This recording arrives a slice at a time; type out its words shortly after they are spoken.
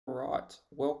right,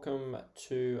 welcome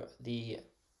to the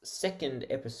second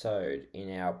episode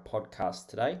in our podcast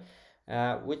today,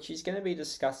 which is going to be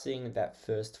discussing that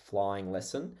first flying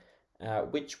lesson,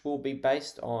 which will be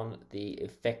based on the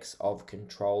effects of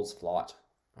controls flight.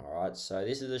 All right, so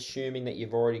this is assuming that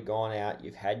you've already gone out,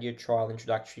 you've had your trial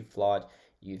introductory flight,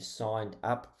 you've signed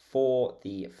up for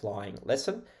the flying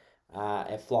lesson.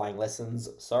 Flying lessons,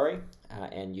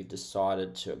 and you've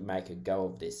decided to make a go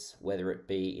of this, whether it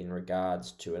be in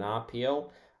regards to an RPL,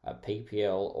 a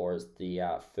PPL, or as the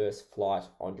first flight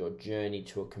on your journey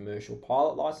to a commercial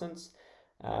pilot license.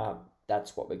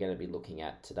 That's what we're going to be looking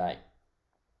at today.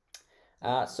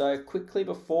 So quickly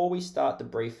before we start the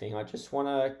briefing, I just want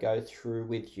to go through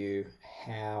with you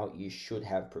how you should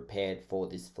have prepared for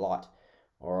this flight.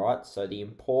 All right, so the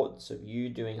importance of you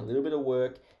doing a little bit of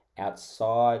work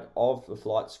outside of the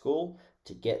flight school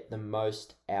to get the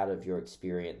most out of your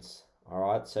experience. All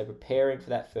right, so preparing for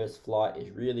that first flight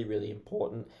is really, really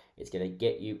important. It's going to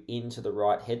get you into the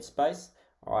right headspace.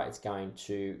 All right, it's going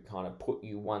to kind of put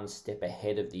you one step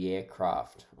ahead of the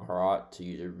aircraft. All right, to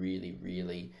use a really,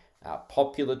 really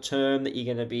popular term that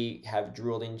you're going to have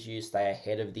drilled into you, stay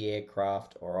ahead of the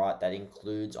aircraft. All right, that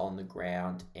includes on the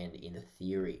ground and in a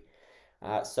theory.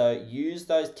 So use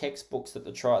those textbooks that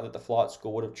the flight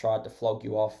school would have tried to flog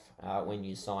you off when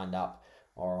you signed up.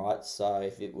 All right, so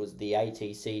if it was the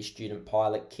ATC student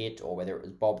pilot kit, or whether it was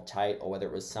Bob Tate, or whether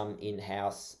it was some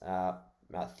in-house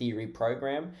theory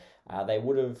program, they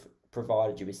would have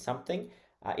provided you with something.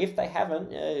 If they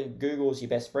haven't, Google's your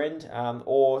best friend,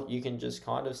 or you can just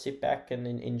kind of sit back and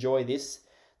enjoy this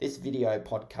video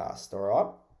podcast. All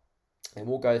right, and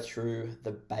we'll go through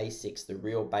the basics, the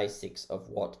real basics of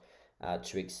what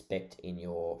to expect in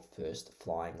your first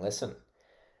flying lesson.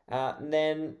 And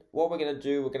then what we're going to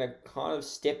do, we're going to kind of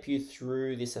step you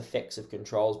through this effects of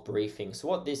controls briefing. So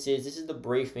what this is the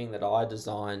briefing that I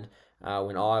designed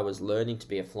when I was learning to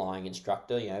be a flying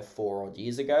instructor, 4 odd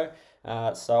years ago.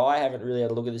 So I haven't really had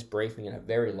a look at this briefing in a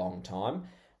very long time.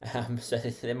 So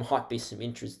there might be some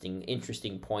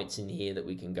interesting points in here that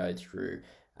we can go through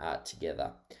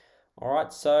together. All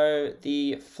right, so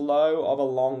the flow of a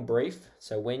long brief.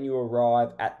 So when you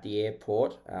arrive at the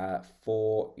airport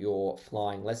for your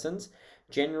flying lessons,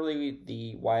 generally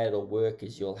the way it'll work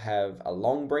is you'll have a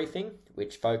long briefing,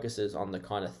 which focuses on the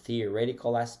kind of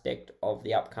theoretical aspect of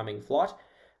the upcoming flight.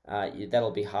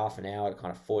 That'll be half an hour to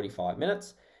kind of 45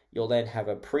 minutes. You'll then have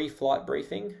a pre-flight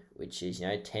briefing, which is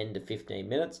 10 to 15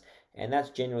 minutes, and that's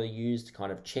generally used to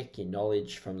kind of check your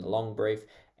knowledge from the long brief,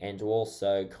 and to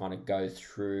also kind of go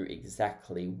through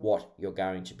exactly what you're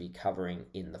going to be covering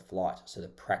in the flight, so the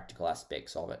practical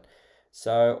aspects of it.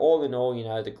 So all in all,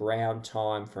 the ground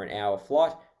time for an hour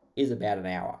flight is about an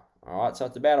hour. All right, so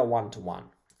it's about a 1-to-1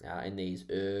 in these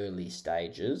early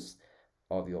stages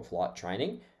of your flight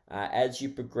training. As you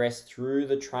progress through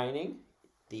the training,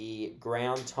 the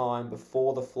ground time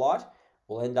before the flight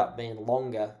will end up being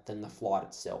longer than the flight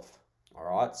itself.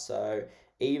 All right, so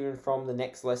even from the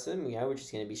next lesson, which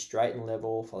is going to be straight and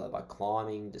level, followed by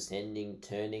climbing, descending,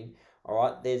 turning. All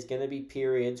right, there's going to be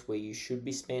periods where you should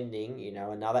be spending,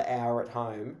 another hour at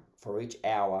home for each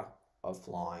hour of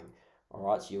flying. All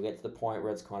right, so you'll get to the point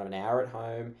where it's kind of an hour at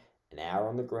home, an hour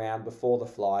on the ground before the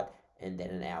flight, and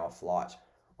then an hour flight.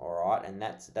 All right, and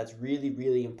that's really,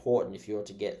 really important if you're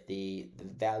to get the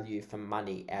value for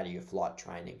money out of your flight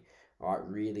training. All right,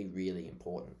 really, really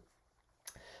important.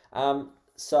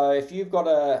 So if you've got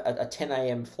a 10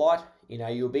 a.m. flight,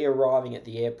 you'll be arriving at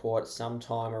the airport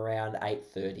sometime around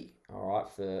 8:30. All right,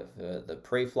 for the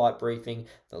pre-flight briefing,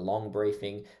 the long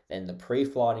briefing, then the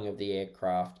pre-flighting of the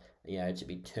aircraft, to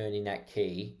be turning that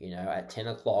key, at 10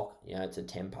 o'clock, to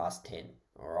 10 past 10.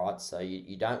 All right, so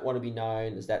you don't want to be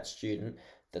known as that student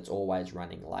that's always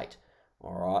running late.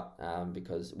 All right,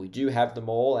 because we do have them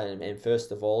all, and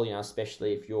first of all,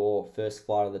 especially if your first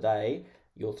flight of the day,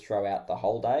 you'll throw out the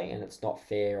whole day, and it's not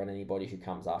fair on anybody who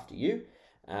comes after you.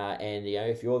 And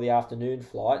if you're the afternoon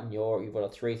flight and you've got a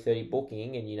 3:30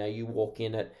 booking, and you walk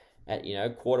in at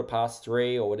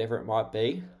 3:15 or whatever it might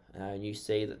be, and you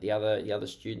see that the other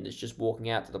student is just walking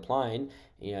out to the plane,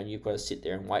 and you've got to sit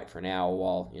there and wait for an hour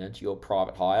while to your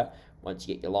private hire. Once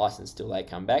you get your license till they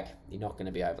come back, you're not going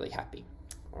to be overly happy.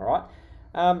 All right.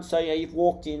 So you've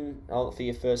walked in for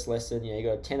your first lesson. You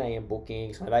got a 10 a.m. booking.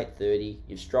 It's kind of 8:30.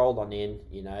 You've strolled on in.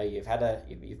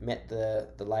 You've met the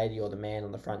lady or the man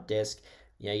on the front desk.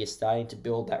 You're starting to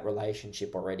build that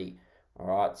relationship already. All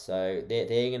right. So they're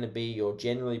going to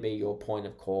generally be your point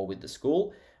of call with the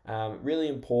school. Really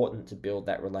important to build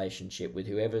that relationship with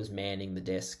whoever's manning the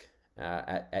desk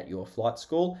at your flight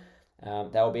school.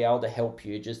 They'll be able to help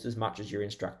you just as much as your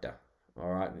instructor. All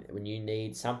right, when you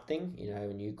need something,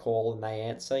 when you call and they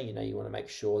answer, you want to make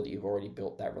sure that you've already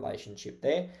built that relationship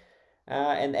there.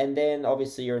 And then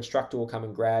obviously your instructor will come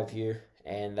and grab you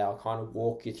and they'll kind of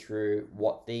walk you through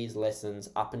what these lessons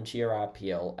up into your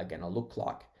RPL are going to look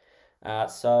like.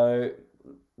 So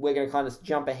we're going to kind of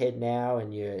jump ahead now,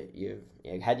 and you've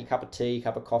had your cup of tea,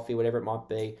 cup of coffee, whatever it might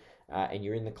be, and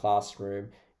you're in the classroom.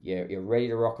 You're ready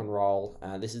to rock and roll.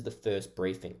 This is the first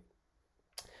briefing.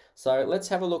 So let's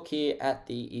have a look here at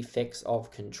the effects of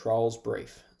controls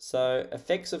brief. So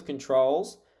effects of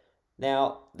controls.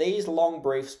 Now, these long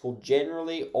briefs will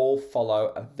generally all follow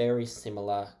a very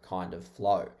similar kind of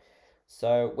flow.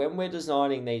 So when we're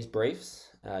designing these briefs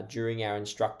during our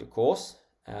instructor course,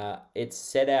 it's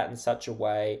set out in such a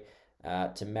way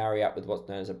to marry up with what's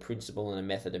known as a principle and a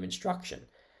method of instruction.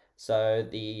 So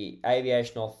the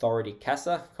Aviation Authority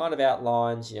CASA kind of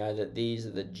outlines, that these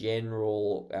are the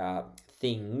general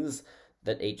things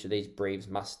that each of these briefs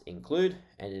must include,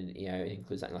 and it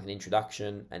includes something like an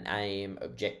introduction, an aim,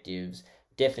 objectives,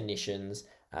 definitions,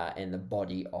 and the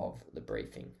body of the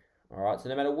briefing. All right, so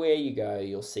no matter where you go,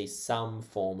 you'll see some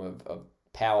form of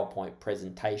PowerPoint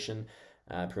presentation.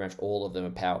 Pretty much all of them are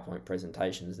PowerPoint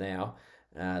presentations now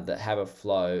that have a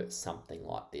flow something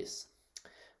like this.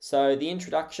 So the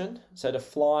introduction, so to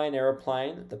fly an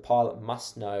aeroplane, the pilot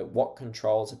must know what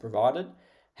controls are provided,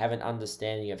 have an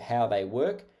understanding of how they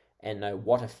work, and know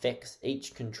what effects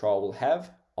each control will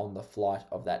have on the flight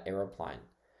of that aeroplane.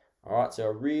 All right, so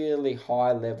a really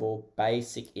high level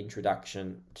basic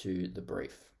introduction to the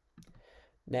brief.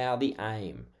 Now the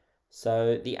aim.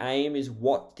 So the aim is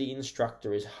what the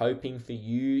instructor is hoping for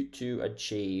you to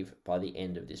achieve by the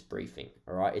end of this briefing.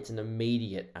 All right, it's an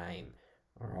immediate aim.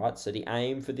 All right, so the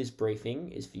aim for this briefing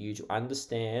is for you to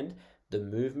understand the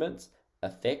movements,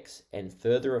 effects, and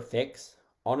further effects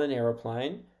on an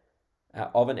aeroplane,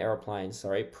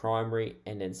 primary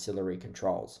and ancillary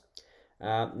controls.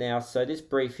 Now, so this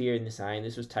brief here in this aim,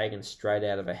 this was taken straight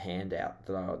out of a handout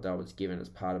that I was given as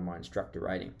part of my instructor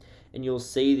rating. And you'll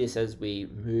see this as we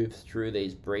move through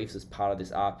these briefs as part of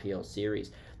this RPL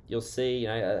series. You'll see,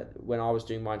 when I was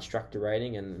doing my instructor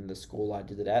rating and the school I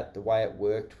did it at, the way it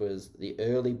worked was the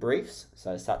early briefs,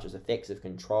 so such as effects of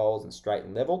controls and straight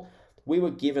and level, we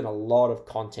were given a lot of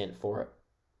content for it.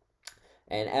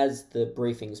 And as the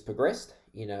briefings progressed,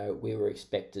 we were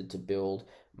expected to build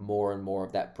more and more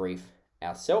of that brief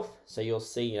ourselves. So you'll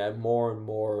see, more and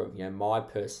more of, my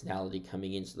personality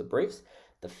coming into the briefs,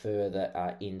 the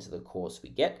further into the course we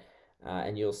get.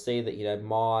 And you'll see that,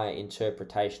 my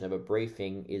interpretation of a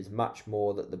briefing is much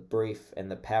more that the brief and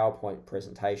the PowerPoint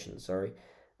presentation,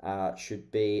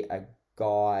 should be a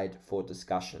guide for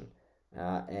discussion.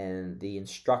 And the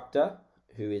instructor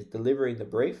who is delivering the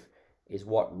brief is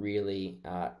what really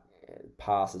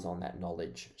passes on that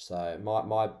knowledge. So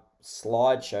my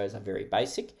slideshows are very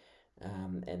basic,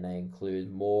 and they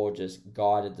include more just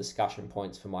guided discussion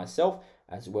points for myself,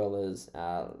 as well as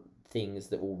things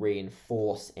that will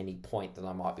reinforce any point that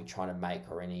I might be trying to make,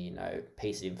 or any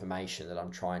piece of information that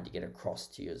I'm trying to get across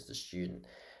to you as the student.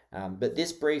 But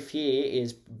this brief here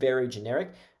is very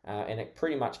generic, and it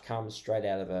pretty much comes straight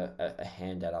out of a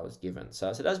handout I was given. So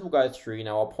as we'll go through,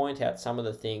 I'll point out some of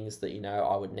the things that,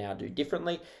 I would now do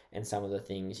differently, and some of the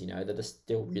things, that are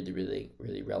still really, really,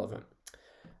 really relevant.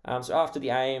 So after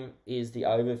the aim is the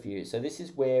overview. So this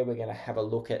is where we're going to have a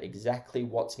look at exactly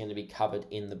what's going to be covered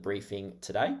in the briefing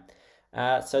today.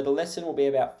 So the lesson will be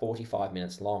about 45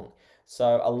 minutes long.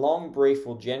 So a long brief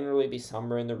will generally be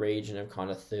somewhere in the region of kind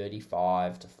of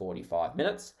 35 to 45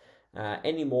 minutes.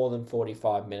 Any more than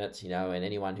 45 minutes, and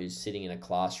anyone who's sitting in a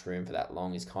classroom for that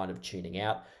long is kind of tuning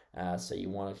out. So you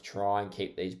want to try and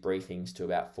keep these briefings to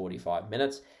about 45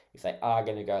 minutes. If they are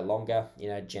going to go longer,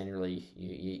 generally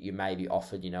you may be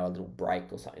offered, a little break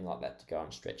or something like that to go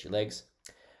and stretch your legs.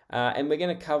 And we're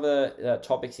going to cover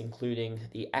topics including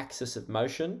the axis of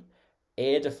motion,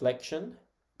 air deflection,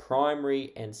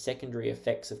 primary and secondary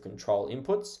effects of control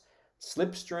inputs,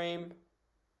 slipstream,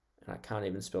 and I can't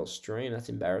even spell stream, that's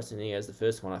embarrassing, here's the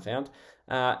first one I found,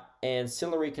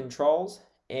 ancillary controls,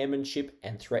 airmanship,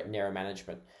 and threat and error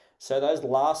management. So those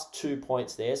last 2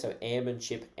 points there, so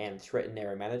airmanship and threat and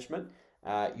error management,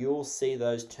 you'll see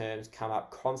those terms come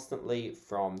up constantly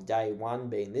from day one,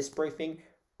 being this briefing,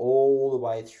 all the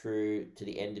way through to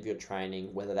the end of your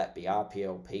training, whether that be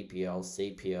RPL, PPL,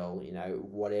 CPL,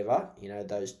 whatever,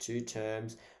 those two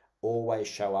terms always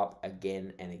show up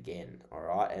again and again, all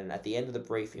right? And at the end of the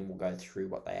briefing, we'll go through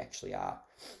what they actually are.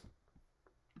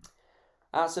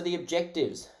 So the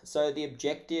objectives. So the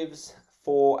objectives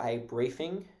for a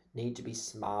briefing need to be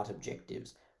SMART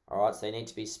objectives, all right? So they need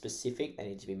to be specific, they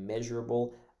need to be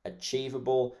measurable,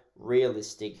 achievable,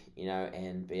 realistic,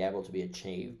 and be able to be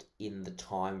achieved in the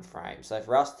time frame. So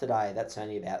for us today, that's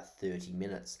only about 30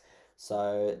 minutes.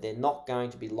 So they're not going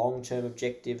to be long-term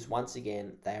objectives. Once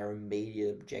again, they are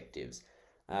immediate objectives.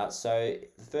 So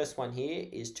the first one here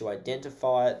is to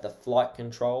identify the flight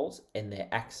controls and their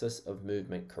axis of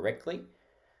movement correctly.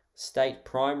 State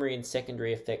primary and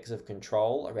secondary effects of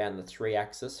control around the three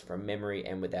axes from memory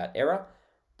and without error.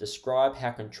 Describe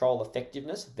how control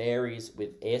effectiveness varies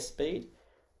with airspeed.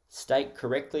 State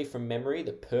correctly from memory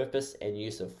the purpose and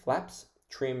use of flaps,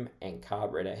 trim and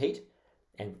carburetor heat,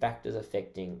 and factors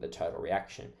affecting the total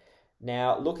reaction.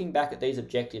 Now, looking back at these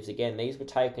objectives, again, these were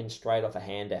taken straight off a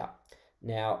handout.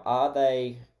 Now, are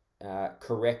they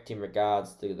correct in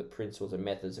regards to the principles and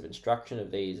methods of instruction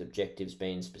of these objectives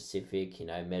being specific,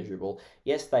 measurable?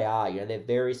 Yes, they are. They're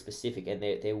very specific, and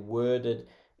they're worded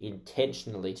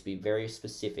intentionally to be very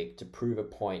specific to prove a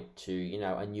point to,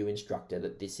 a new instructor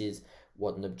that this is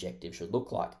what an objective should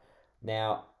look like.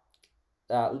 Now,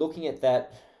 looking at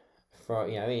that for,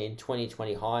 in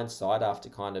 2020 hindsight, after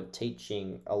kind of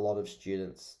teaching a lot of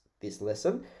students this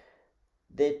lesson,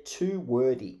 they're too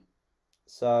wordy.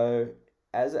 So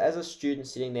as a student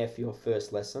sitting there for your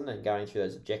first lesson and going through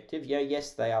those objectives,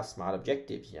 yes, they are smart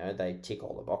objectives. They tick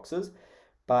all the boxes.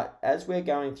 But as we're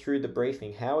going through the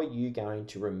briefing, how are you going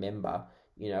to remember,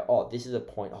 oh, this is a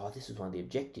point, oh, this is one of the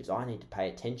objectives. I need to pay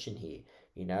attention here.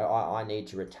 I need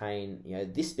to retain,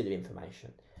 this bit of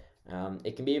information.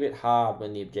 It can be a bit hard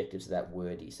when the objectives are that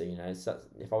wordy. So, so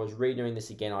if I was redoing this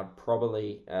again, I'd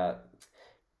probably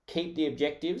keep the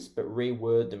objectives, but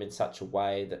reword them in such a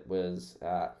way that was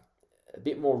a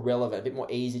bit more relevant, a bit more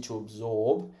easy to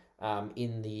absorb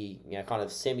in the kind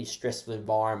of semi-stressful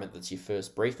environment that's your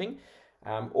first briefing.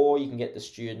 Or you can get the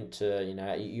student to,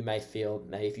 you may feel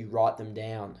maybe if you write them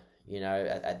down,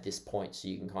 at this point, so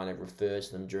you can kind of refer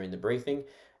to them during the briefing,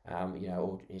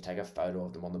 or you take a photo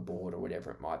of them on the board or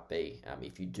whatever it might be,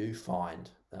 if you do find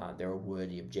there are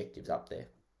wordy objectives up there.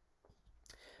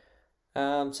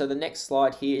 So the next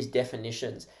slide here is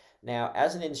definitions. Now,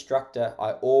 as an instructor,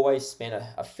 I always spent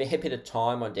a fair bit of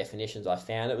time on definitions. I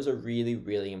found it was a really,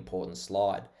 really important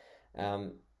slide.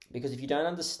 Because if you don't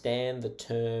understand the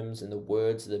terms and the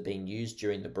words that are being used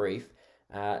during the brief,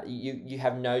 you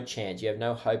have no chance, you have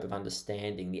no hope of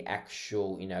understanding the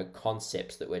actual,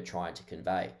 concepts that we're trying to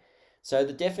convey. So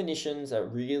the definitions are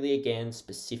really, again,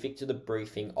 specific to the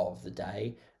briefing of the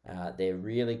day. They're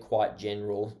really quite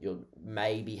general. You'll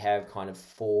maybe have kind of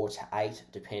 4 to 8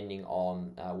 depending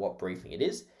on what briefing it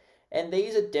is. And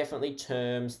these are definitely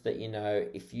terms that,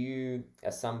 if you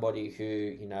are somebody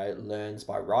who, learns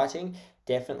by writing,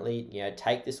 definitely,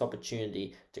 take this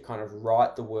opportunity to kind of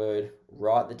write the word,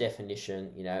 write the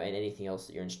definition, and anything else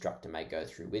that your instructor may go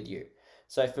through with you.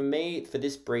 So for me, for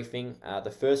this briefing,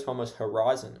 the first one was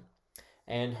horizon.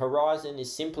 And horizon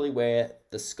is simply where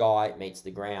the sky meets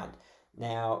the ground.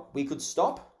 Now, we could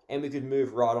stop and we could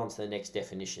move right on to the next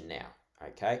definition now,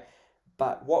 okay?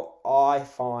 But what I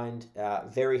find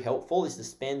very helpful is to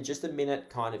spend just a minute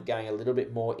kind of going a little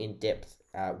bit more in depth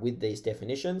with these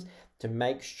definitions to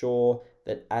make sure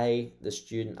that A, the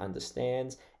student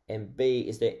understands, and B,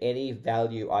 is there any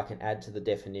value I can add to the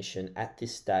definition at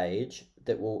this stage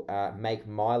that will make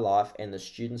my life and the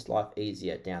student's life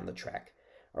easier down the track.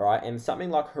 All right, and something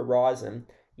like horizon,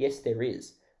 yes, there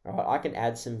is. All right, I can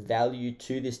add some value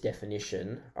to this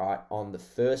definition, all right, on the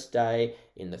first day,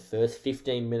 in the first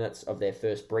 15 minutes of their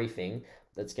first briefing,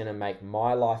 that's going to make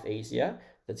my life easier,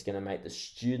 that's going to make the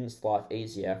student's life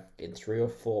easier in 3 or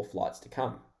 4 flights to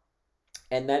come.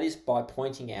 And that is by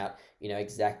pointing out,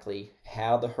 exactly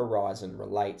how the horizon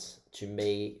relates to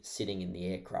me sitting in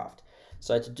the aircraft.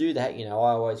 So to do that, I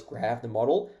always grab the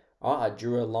model, I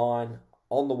drew a line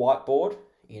on the whiteboard,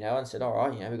 and said, all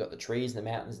right, we've got the trees and the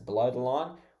mountains below the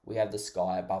line. We have the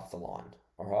sky above the line.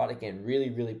 All right, again,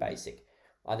 really, really basic.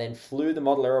 I then flew the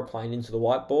model aeroplane into the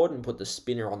whiteboard and put the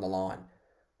spinner on the line.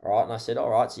 All right, and I said,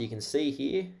 all right, so you can see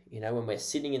here, when we're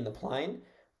sitting in the plane,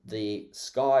 the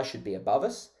sky should be above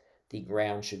us, the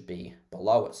ground should be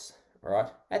below us. All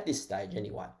right, at this stage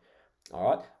anyway.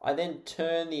 All right, I then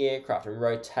turned the aircraft and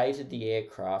rotated the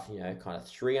aircraft, kind of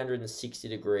 360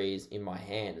 degrees in my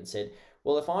hand and said,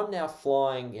 well, if I'm now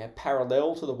flying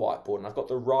parallel to the whiteboard and I've got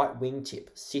the right wingtip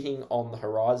sitting on the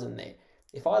horizon there,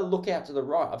 if I look out to the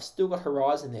right, I've still got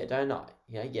horizon there, don't I?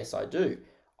 Yes, I do.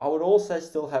 I would also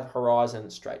still have horizon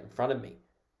straight in front of me.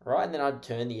 All right, and then I'd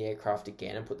turn the aircraft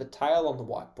again and put the tail on the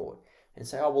whiteboard and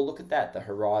say, oh, well, look at that. The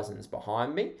horizon's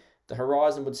behind me. The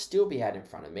horizon would still be out in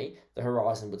front of me. The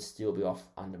horizon would still be off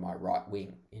under my right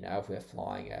wing, if we're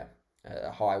flying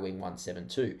high wing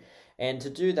 172. And to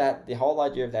do that, the whole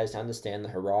idea of that is to understand the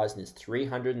horizon is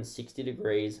 360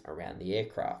 degrees around the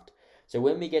aircraft. So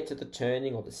when we get to the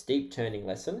turning or the steep turning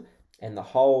lesson, and the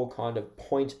whole kind of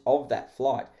point of that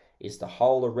flight is to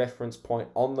hold a reference point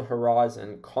on the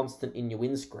horizon constant in your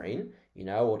windscreen,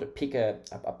 or to pick a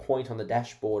point on the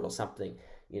dashboard or something,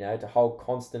 to hold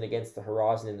constant against the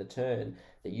horizon in the turn,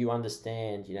 that you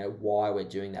understand, why we're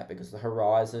doing that, because the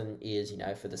horizon is,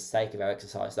 for the sake of our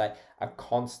exercise today, a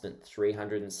constant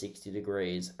 360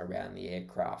 degrees around the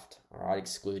aircraft, all right,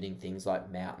 excluding things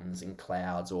like mountains and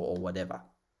clouds or whatever.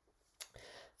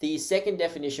 The second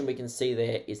definition we can see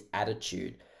there is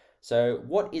attitude. So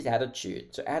what is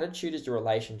attitude? So attitude is the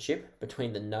relationship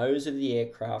between the nose of the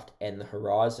aircraft and the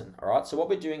horizon. All right, so what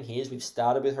we're doing here is we've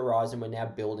started with horizon, we're now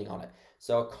building on it.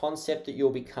 So a concept that you'll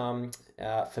become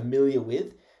familiar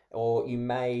with, or you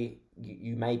may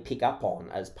pick up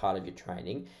on as part of your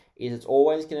training, is it's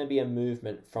always going to be a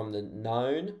movement from the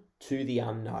known to the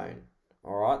unknown.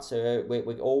 All right, so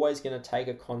we're always going to take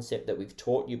a concept that we've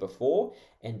taught you before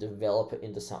and develop it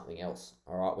into something else.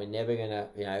 All right, we're never going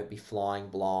to be flying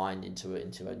blind into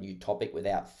a new topic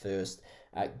without first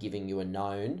giving you a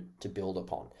known to build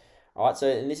upon. All right, so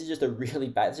and this is just a really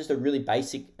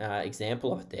basic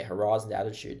example of it there, horizon to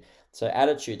attitude. So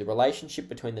attitude, the relationship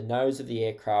between the nose of the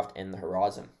aircraft and the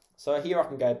horizon. So here I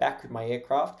can go back with my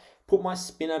aircraft, put my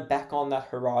spinner back on that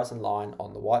horizon line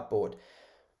on the whiteboard.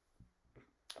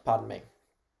 Pardon me.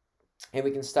 And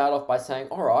we can start off by saying,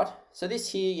 all right, so this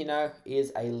here,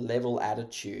 is a level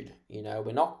attitude.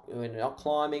 We're not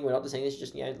climbing, we're not doing this,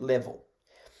 just level.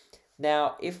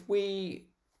 Now, if we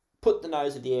put the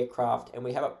nose of the aircraft and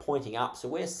we have it pointing up, so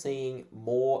we're seeing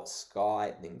more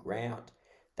sky than ground.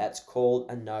 That's called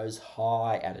a nose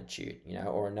high attitude,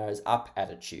 or a nose up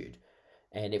attitude.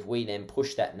 And if we then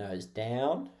push that nose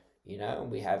down,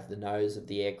 and we have the nose of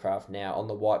the aircraft now on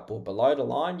the whiteboard below the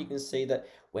line, you can see that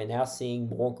we're now seeing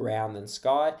more ground than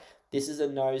sky. This is a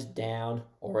nose down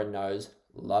or a nose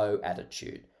low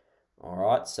attitude. All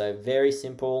right, so very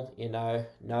simple,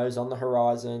 nose on the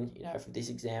horizon, for this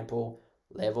example,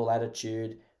 level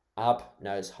attitude, up,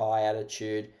 nose high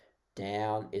attitude,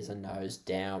 down is a nose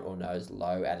down or nose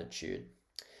low attitude.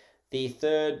 The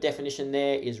third definition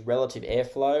there is relative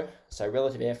airflow. So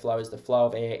relative airflow is the flow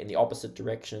of air in the opposite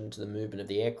direction to the movement of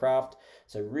the aircraft.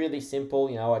 So really simple,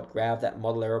 I'd grab that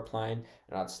model aeroplane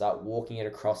and I'd start walking it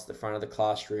across the front of the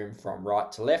classroom from right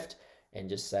to left and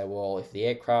just say, well, if the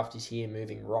aircraft is here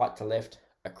moving right to left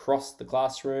across the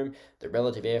classroom, the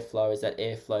relative airflow is that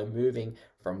airflow moving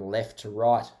from left to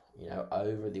right,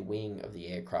 over the wing of the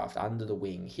aircraft, under the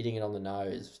wing, hitting it on the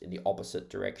nose in the opposite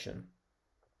direction.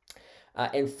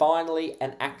 And finally,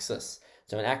 an axis.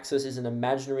 So an axis is an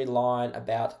imaginary line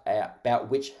about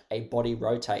which a body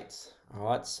rotates. All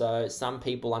right, so some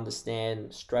people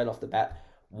understand straight off the bat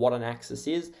what an axis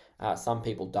is. Some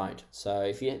people don't. So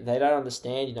if they don't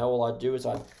understand, all I do is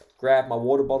I grab my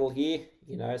water bottle here,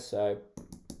 so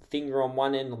finger on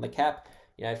one end on the cap,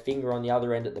 finger on the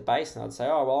other end at the base, and I'd say,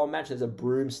 oh, well, imagine there's a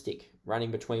broomstick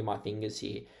running between my fingers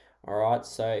here. All right,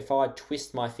 so if I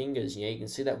twist my fingers, you can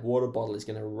see that water bottle is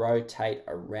going to rotate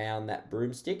around that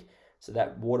broomstick. So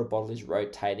that water bottle is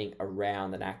rotating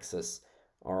around an axis.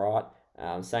 All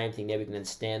right, same thing there. We can then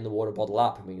stand the water bottle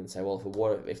up, and we can say, well,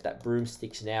 if that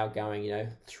broomstick's now going,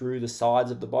 through the sides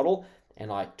of the bottle,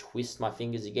 and I twist my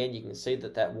fingers again, you can see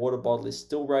that water bottle is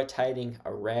still rotating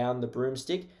around the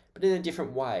broomstick, but in a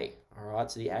different way. All right,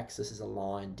 so the axis is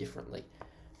aligned differently.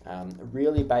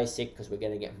 Really basic, because we're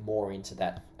going to get more into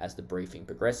that as the briefing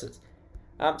progresses.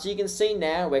 So you can see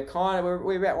now we're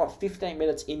about 15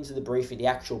 minutes into the briefing, the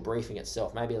actual briefing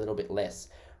itself, maybe a little bit less.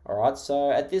 All right,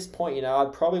 so at this point,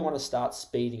 I'd probably want to start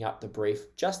speeding up the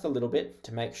brief just a little bit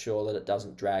to make sure that it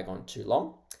doesn't drag on too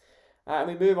long. And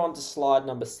we move on to slide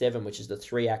number 7, which is the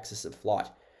 3 axis of flight.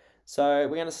 So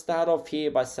we're going to start off here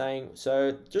by saying,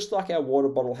 so just like our water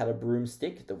bottle had a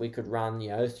broomstick that we could run,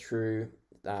 through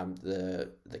the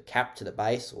cap to the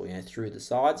base, or through the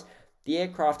sides, the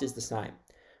aircraft is the same.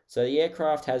 So the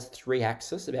aircraft has 3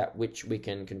 axes about which we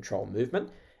can control movement,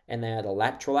 and they are the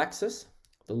lateral axis,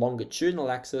 the longitudinal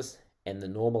axis, and the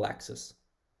normal axis.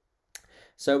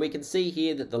 So we can see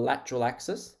here that the lateral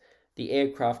axis, the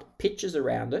aircraft pitches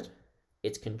around it,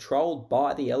 it's controlled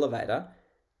by the elevator,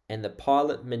 and the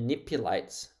pilot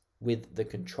manipulates with the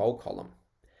control column.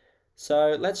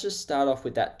 So let's just start off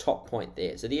with that top point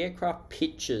there. So the aircraft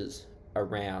pitches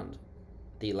around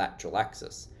the lateral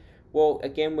axis. Well,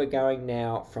 again, we're going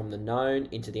now from the known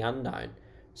into the unknown.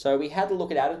 So we had a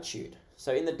look at attitude.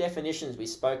 So in the definitions, we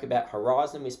spoke about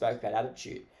horizon, we spoke about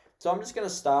attitude. So I'm just going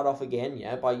to start off again,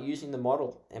 by using the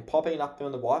model and popping it up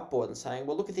on the whiteboard and saying,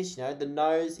 well, look at this, the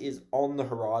nose is on the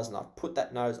horizon. I've put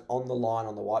that nose on the line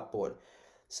on the whiteboard.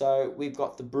 So we've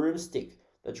got the broomstick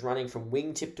that's running from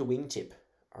wingtip to wingtip,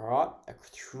 all right,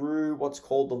 through what's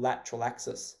called the lateral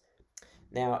axis.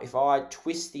 Now, if I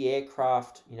twist the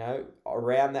aircraft,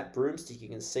 around that broomstick, you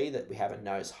can see that we have a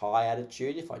nose high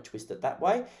attitude if I twist it that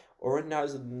way, or a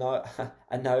nose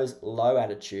low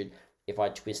attitude if I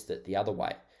twist it the other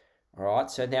way. All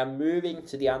right, so now moving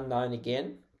to the unknown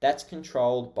again, that's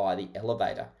controlled by the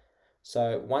elevator.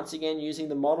 So once again, using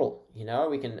the model,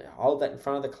 we can hold that in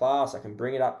front of the class. I can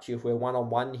bring it up to you if we're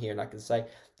one-on-one here, and I can say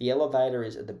the elevator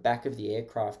is at the back of the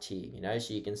aircraft here,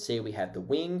 so you can see we have the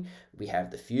wing, we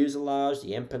have the fuselage,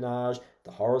 the empennage,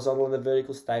 the horizontal and the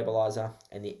vertical stabilizer,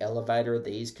 and the elevator are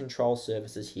these control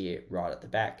surfaces here right at the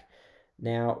back.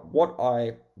 Now, what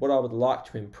I would like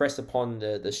to impress upon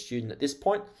the student at this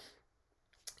point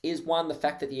is, one, the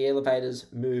fact that the elevators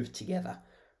move together.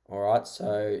 All right,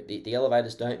 so the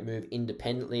elevators don't move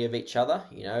independently of each other,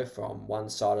 from one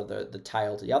side of the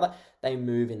tail to the other. They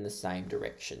move in the same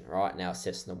direction, right? Now,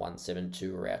 Cessna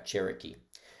 172 or our Cherokee.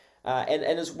 And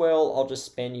as well, I'll just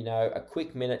spend, a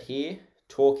quick minute here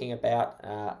talking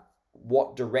about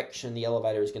what direction the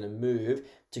elevator is going to move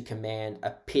to command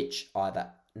a pitch either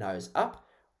nose up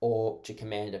or to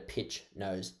command a pitch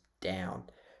nose down.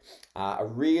 A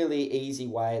really easy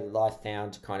way that I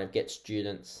found to kind of get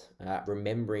students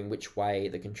remembering which way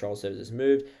the control surfaces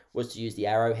moved was to use the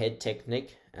arrowhead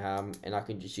technique, and I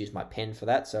can just use my pen for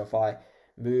that. So if I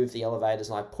move the elevators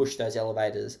and I push those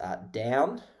elevators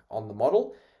down on the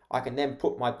model, I can then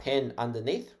put my pen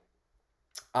underneath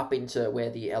up into where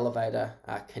the elevator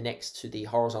connects to the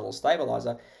horizontal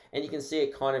stabilizer, and you can see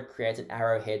it kind of creates an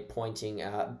arrowhead pointing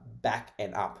back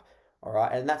and up. All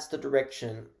right, and that's the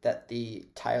direction that the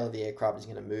tail of the aircraft is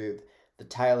going to move. The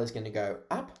tail is going to go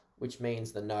up, which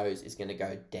means the nose is going to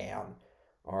go down.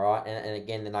 All right, and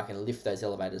again, then I can lift those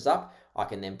elevators up. I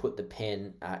can then put the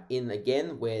pen in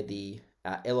again where the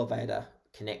elevator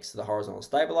connects to the horizontal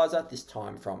stabilizer, this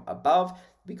time from above,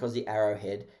 because the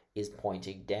arrowhead is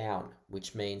pointing down,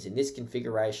 which means in this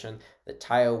configuration, the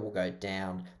tail will go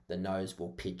down, the nose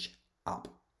will pitch up.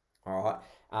 All right.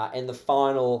 And the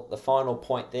final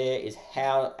point there is,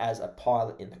 how, as a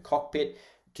pilot in the cockpit,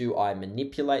 do I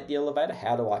manipulate the elevator?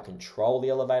 How do I control the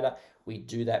elevator? We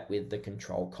do that with the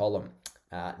control column.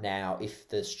 Now, if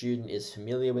the student is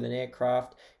familiar with an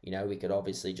aircraft, we could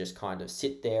obviously just kind of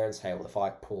sit there and say, well, if I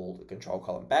pull the control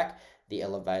column back, the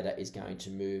elevator is going to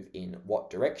move in what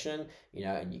direction,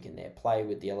 and you can there play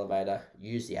with the elevator,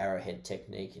 use the arrowhead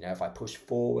technique. If I push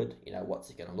forward, what's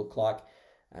it going to look like?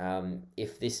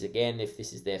 If this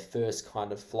is their first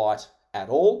kind of flight at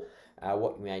all,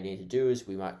 what we may need to do is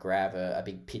we might grab a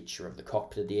big picture of the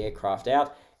cockpit of the aircraft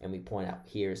out, and we point out,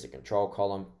 here is the control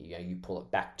column. You pull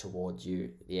it back towards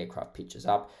you, the aircraft pitches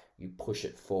up. You push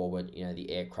it forward,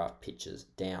 the aircraft pitches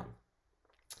down.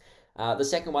 The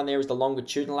second one there is the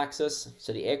longitudinal axis.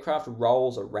 So the aircraft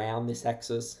rolls around this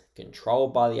axis,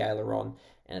 controlled by the aileron,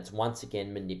 and it's once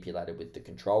again manipulated with the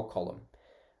control column.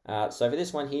 So for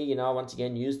this one here, I once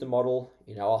again use the model.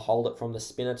 I'll hold it from the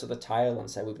spinner to the tail and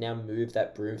say we've now moved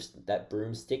that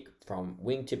broomstick from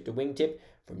wingtip to wingtip,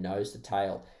 from nose to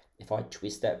tail. If I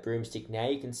twist that broomstick now,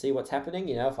 you can see what's happening.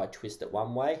 If I twist it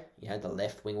one way, the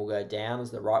left wing will go down as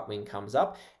the right wing comes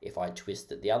up. If I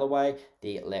twist it the other way,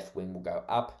 the left wing will go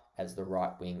up as the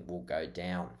right wing will go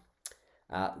down.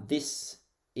 This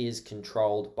is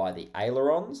controlled by the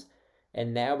ailerons.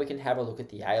 And now we can have a look at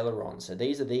the ailerons. So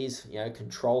these are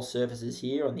control surfaces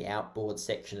here on the outboard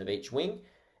section of each wing,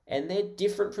 and they're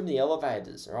different from the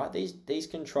elevators. All right, these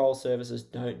control surfaces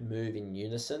don't move in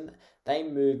unison; they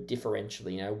move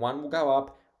differentially. One will go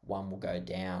up, one will go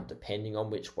down, depending on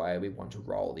which way we want to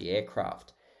roll the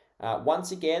aircraft.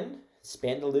 Once again,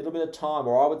 spend a little bit of time,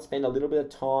 or I would spend a little bit of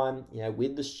time,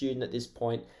 with the student at this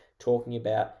point, talking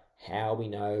about how we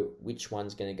know which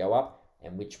one's going to go up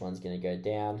and which one's going to go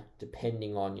down,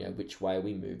 depending on which way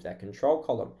we move that control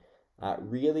column.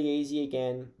 Really easy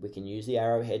again, we can use the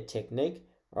arrowhead technique.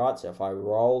 All right, so if I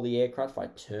roll the aircraft, if I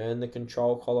turn the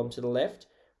control column to the left,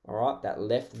 all right, that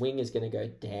left wing is going to go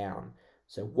down.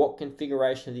 So what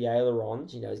configuration of the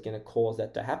ailerons, is going to cause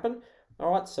that to happen?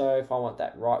 All right, so if I want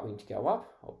that right wing to go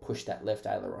up, I'll push that left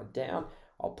aileron down.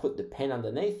 I'll put the pen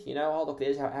underneath, oh, look,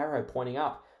 there's our arrow pointing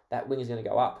up. That wing is going to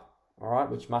go up. All right,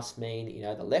 which must mean,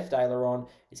 the left aileron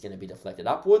is going to be deflected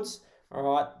upwards. All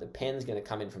right, the pen's going to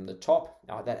come in from the top.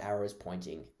 Oh, that arrow is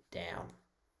pointing down.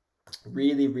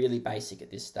 Really, really basic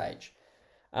at this stage.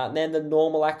 Then the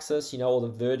normal axis, or the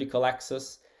vertical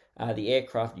axis, the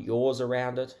aircraft yaws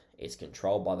around it. It's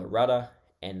controlled by the rudder.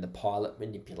 and the pilot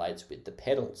manipulates with the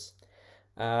pedals.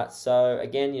 So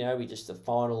again, we just the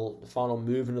final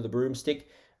movement of the broomstick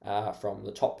from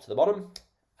the top to the bottom.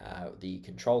 The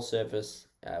control surface,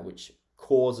 which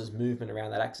causes movement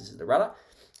around that axis, is the rudder.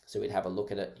 So we'd have a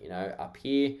look at it, up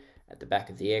here at the back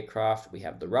of the aircraft, we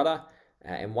have the rudder.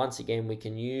 And once again, we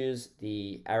can use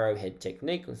the arrowhead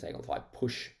technique. Let's say if I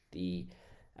push the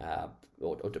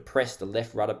or depress the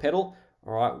left rudder pedal,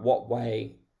 all right, what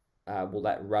way will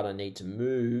that rudder need to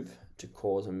move to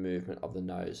cause a movement of the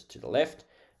nose to the left?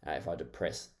 If I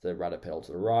depress the rudder pedal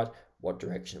to the right, what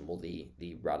direction will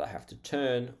the rudder have to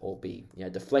turn or be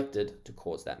deflected to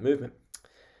cause that movement?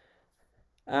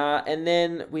 And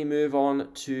then we move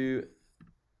on to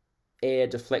air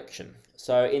deflection.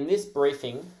 So in this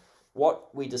briefing,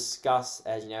 what we discuss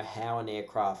as how an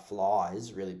aircraft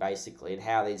flies, really basically, and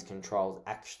how these controls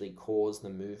actually cause the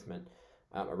movement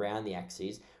around the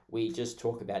axes, we just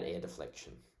talk about air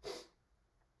deflection.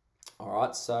 All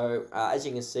right, so as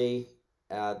you can see,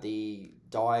 the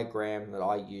diagram that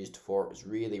I used for it was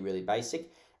really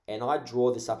basic, and I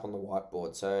draw this up on the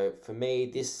whiteboard. So for me,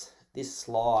 this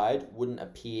slide wouldn't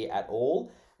appear at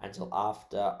all until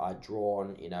after I'd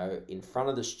drawn, in front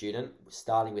of the student,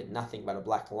 starting with nothing but a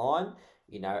black line,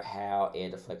 how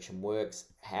air deflection works,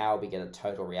 how we get a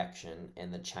total reaction,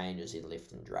 and the changes in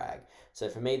lift and drag. So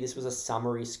for me, this was a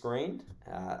summary screen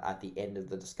at the end of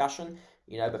the discussion,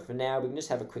 but for now, we can just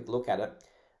have a quick look at it.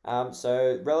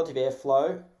 So relative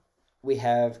airflow, we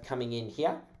have coming in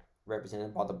here,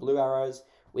 represented by the blue arrows.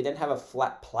 We then have a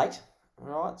flat plate, all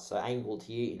right, so angled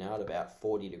here, at about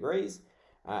 40 degrees.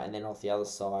 And then off the other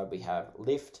side, we have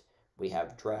lift, we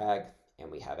have drag,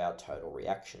 and we have our total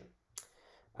reaction.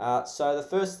 So the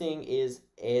first thing is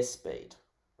airspeed.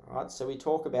 All right, so we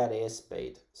talk about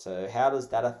airspeed. So how does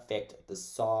that affect the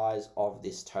size of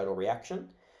this total reaction?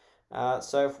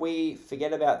 So if we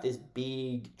forget about this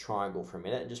big triangle for a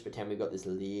minute and just pretend we've got this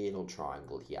little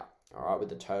triangle here, all right, with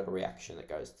the total reaction that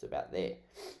goes to about there.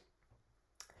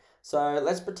 So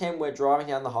let's pretend we're driving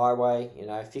down the highway,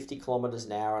 50 kilometers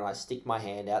an hour, and I stick my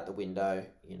hand out the window,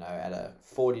 at a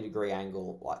 40-degree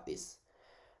angle like this.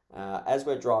 As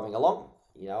we're driving along,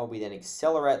 we then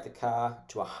accelerate the car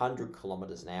to 100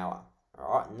 kilometers an hour.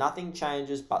 All right, nothing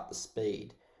changes but the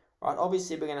speed. Right,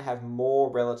 obviously we're going to have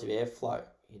more relative airflow,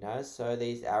 so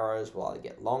these arrows will either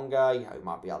get longer, we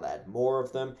might be able to add more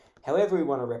of them. However we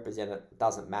want to represent it,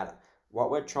 doesn't matter. What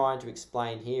we're trying to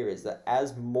explain here is that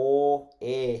as more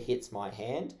air hits my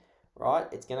hand, right,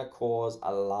 it's going to cause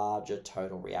a larger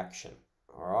total reaction.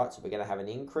 All right, so we're going to have an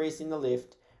increase in the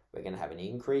lift, we're going to have an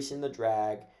increase in the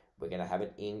drag, we're going to have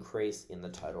an increase in the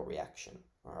total reaction,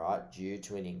 all right, due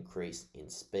to an increase in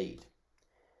speed.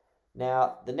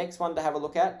 Now, the next one to have a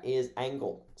look at is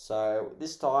angle. So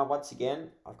this time, once again,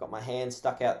 I've got my hand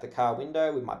stuck out the car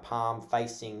window with my palm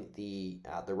facing the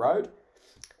road,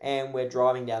 and we're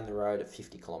driving down the road at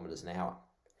 50 kilometers an hour.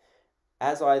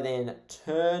 As I then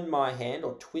turn my hand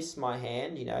or twist my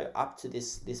hand, up to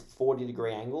this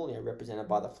 40-degree angle, represented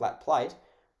by the flat plate,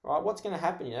 right, what's going to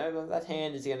happen, that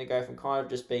hand is going to go from kind of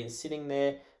just being sitting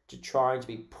there to trying to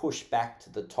be pushed back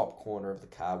to the top corner of the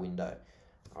car window.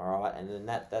 All right, and then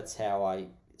that's how I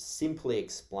simply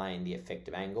explain the effect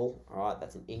of angle. All right,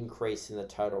 that's an increase in the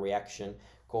total reaction,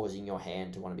 causing your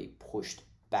hand to want to be pushed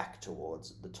back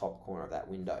towards the top corner of that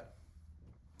window.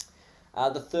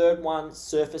 The third one,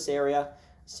 surface area.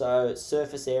 So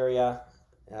surface area,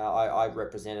 I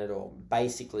represented or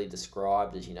basically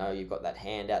described as, you've got that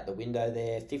hand out the window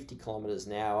there, 50 kilometers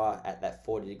an hour at that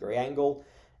 40-degree angle,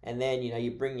 and then,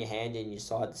 you bring your hand in, you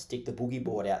decide to stick the boogie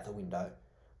board out the window.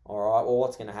 All right, well,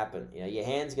 what's going to happen? Your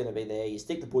hand's going to be there, you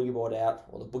stick the boogie board out,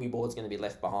 or the boogie board's going to be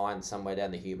left behind somewhere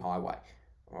down the Hume Highway.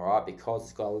 All right, because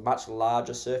it's got a much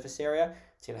larger surface area,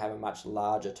 it's going to have a much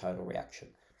larger total reaction.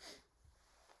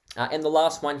 And the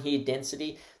last one here,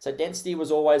 density. So density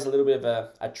was always a little bit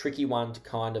of a tricky one to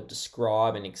kind of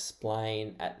describe and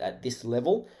explain at this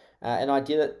level. And I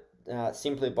did it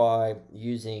simply by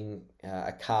using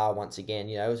a car once again,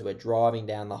 as we're driving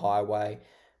down the highway.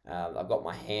 I've got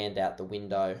my hand out the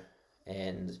window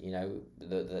and,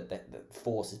 the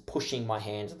force is pushing my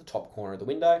hand to the top corner of the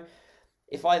window.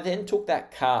 If I then took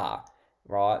that car,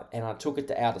 right, and I took it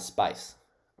to outer space,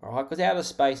 all right, because outer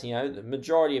space, the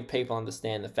majority of people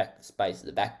understand the fact that space is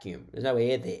a vacuum. There's no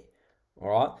air there, all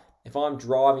right? If I'm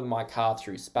driving my car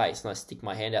through space and I stick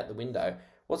my hand out the window,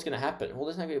 what's going to happen? Well,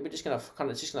 we're just going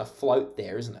to float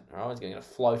there, isn't it? All right, it's going to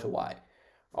float away.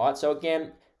 All right, so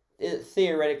again,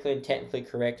 theoretically and technically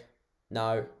correct,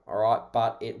 no, all right,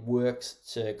 but it works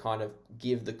to kind of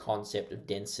give the concept of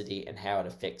density and how it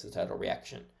affects the total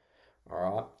reaction.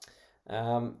 All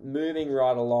Moving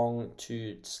right along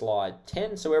to slide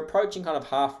 10. So we're approaching kind of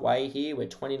halfway here. We're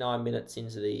 29 minutes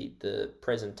into the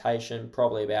presentation,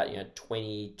 probably about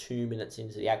 22 minutes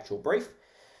into the actual brief.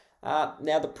 Now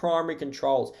the primary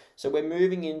controls. So we're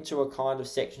moving into a kind of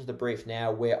section of the brief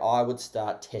now where I would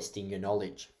start testing your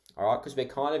knowledge. All right, because we're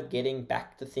kind of getting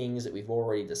back to things that we've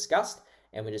already discussed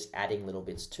and we're just adding little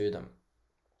bits to them.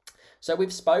 So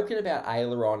we've spoken about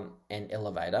aileron and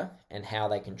elevator and how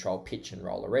they control pitch and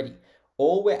roll already.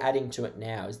 All we're adding to it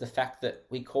now is the fact that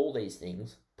we call these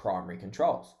things primary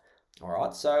controls. All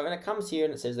right, so when it comes here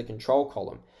and it says the control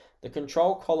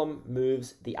column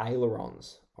moves the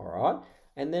ailerons. All right,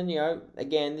 and then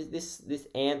again this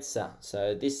answer,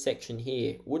 so this section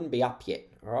here wouldn't be up yet.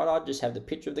 All right, I'd just have the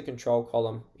picture of the control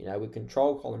column, with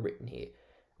control column written here,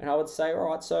 and I would say,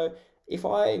 all right, so if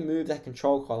I move that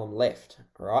control column left,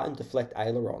 all right, and deflect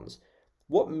ailerons,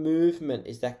 what movement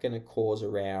is that going to cause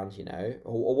around,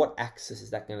 or what axis is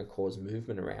that going to cause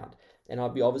movement around? And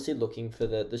I'd be obviously looking for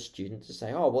the student to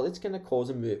say, oh, well, it's going to cause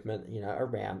a movement,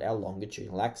 around our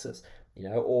longitudinal axis,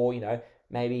 or,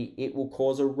 maybe it will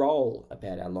cause a roll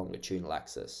about our longitudinal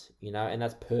axis, and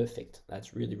that's perfect.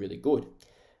 That's really, really good.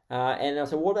 And I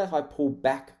said, what if I pull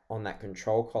back on that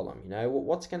control column?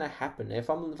 What's going to happen if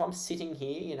I'm sitting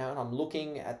here, and I'm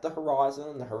looking at the horizon,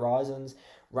 and the horizon's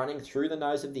running through the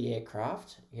nose of the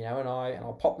aircraft, and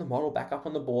I'll pop the model back up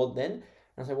on the board then, and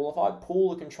I say, well, if I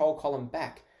pull the control column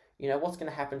back, what's going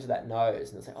to happen to that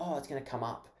nose? And I say, oh, it's going to come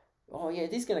up. Oh, yeah,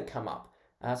 it is going to come up.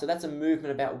 So that's a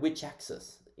movement about which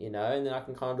axis, and then I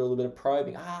can kind of do a little bit of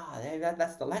probing.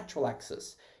 That's the lateral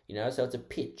axis, so it's a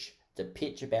pitch. It's a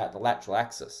pitch about the lateral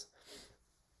axis.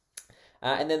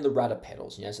 And then the rudder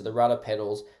pedals, so the rudder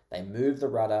pedals, they move the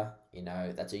rudder,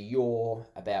 that's a yaw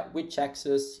about which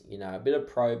axis, a bit of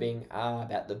probing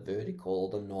about the vertical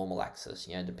or the normal axis,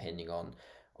 depending on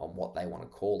what they want to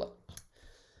call it.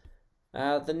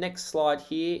 The next slide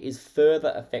here is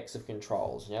further effects of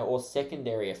controls, or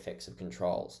secondary effects of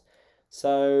controls.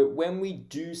 So when we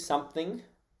do something,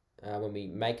 when we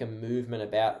make a movement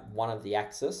about one of the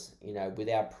axes, with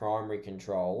our primary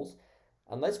controls,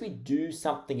 unless we do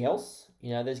something else,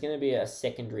 there's going to be a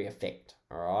secondary effect.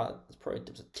 All right,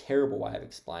 it's a terrible way of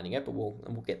explaining it, but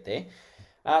we'll get there.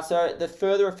 So the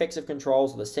further effects of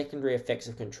controls, or the secondary effects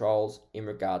of controls in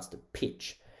regards to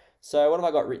pitch. So what have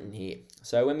I got written here?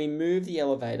 So when we move the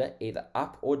elevator either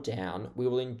up or down, we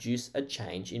will induce a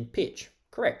change in pitch.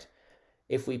 Correct.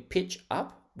 If we pitch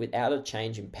up without a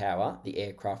change in power, the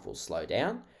aircraft will slow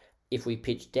down. If we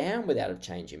pitch down without a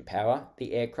change in power,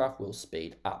 the aircraft will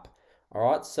speed up. All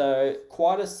right, so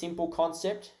quite a simple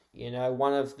concept.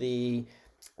 One of the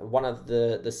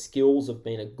skills of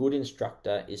being a good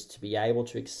instructor is to be able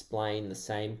to explain the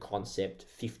same concept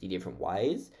 50 different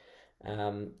ways.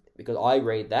 Because I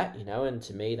read that, and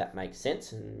to me that makes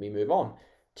sense, and we move on.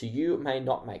 To you, it may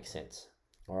not make sense.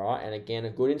 All right, and again, a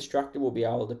good instructor will be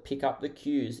able to pick up the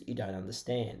cues that you don't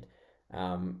understand.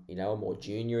 A more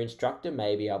junior instructor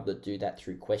may be able to do that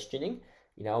through questioning.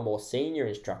 A more senior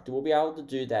instructor will be able to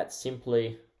do that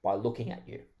simply by looking at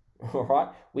you. All right,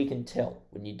 we can tell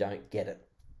when you don't get it.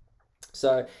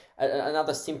 So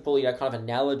another simple, kind of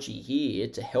analogy here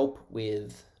to help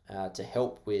with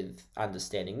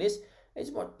understanding this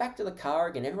is back to the car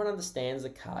again. Everyone understands the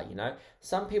car.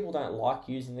 Some people don't like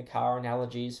using the car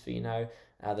analogies for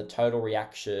the total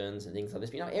reactions and things like this.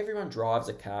 But, everyone drives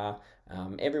a car.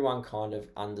 Everyone kind of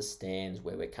understands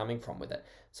where we're coming from with it.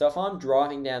 So if I'm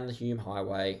driving down the Hume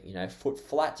Highway, foot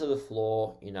flat to the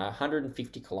floor,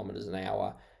 150 kilometers an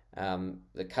hour,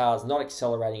 the car's not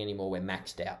accelerating anymore. We're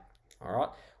maxed out. All right.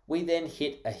 We then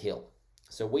hit a hill.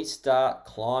 So we start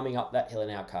climbing up that hill in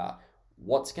our car.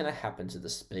 What's going to happen to the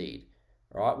speed?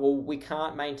 All right. Well, we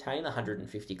can't maintain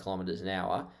 150 kilometers an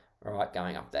hour, all right,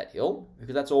 going up that hill,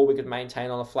 because that's all we could maintain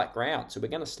on a flat ground. So we're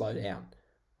going to slow down.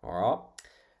 All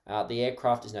right. The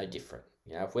aircraft is no different.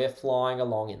 If we're flying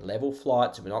along in level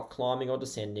flight, so we're not climbing or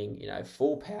descending,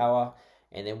 full power,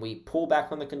 and then we pull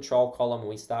back on the control column and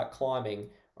we start climbing,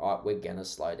 right, we're going to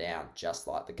slow down just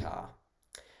like the car.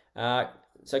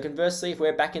 So conversely, if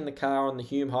we're back in the car on the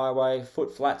Hume Highway,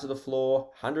 foot flat to the floor,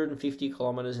 150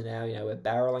 kilometers an hour, we're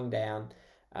barreling down,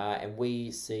 and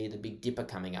we see the Big Dipper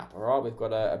coming up, all right? We've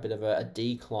got a bit of a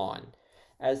decline.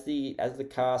 As the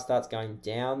car starts going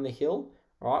down the hill,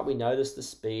 all right, we notice the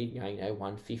speed going,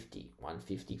 150,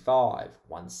 155,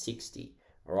 160,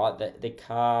 all right? The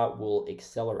car will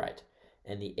accelerate,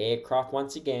 and the aircraft,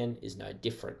 once again, is no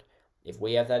different. If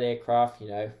we have that aircraft,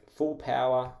 full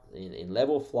power in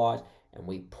level flight, and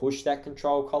we push that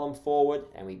control column forward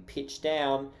and we pitch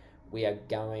down, we are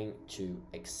going to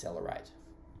accelerate.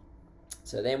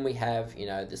 So then we have,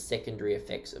 the secondary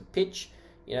effects of pitch.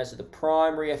 So the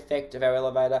primary effect of our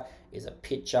elevator is a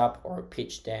pitch up or a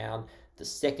pitch down. The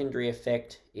secondary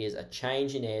effect is a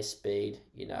change in airspeed,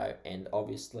 and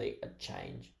obviously a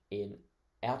change in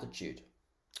altitude.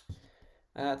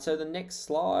 So the next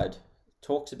slide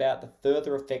talks about the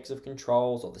further effects of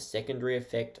controls or the secondary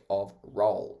effect of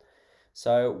roll.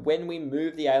 So when we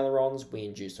move the ailerons, we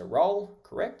induce a roll,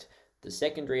 correct? The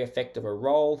secondary effect of a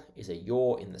roll is a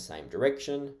yaw in the same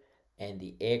direction, and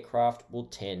the aircraft will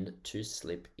tend to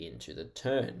slip into the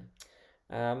turn.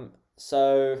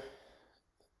 So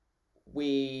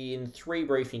in three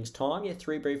briefings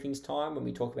time, when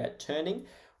we talk about turning,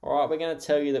 all right, we're going to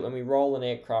tell you that when we roll an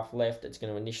aircraft left, it's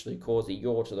going to initially cause a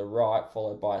yaw to the right,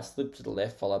 followed by a slip to the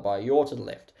left, followed by a yaw to the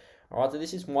left. All right, so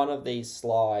this is one of these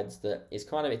slides that is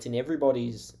it's in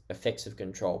everybody's effects of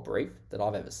control brief that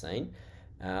I've ever seen.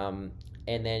 And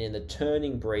then in the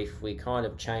turning brief, we kind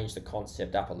of change the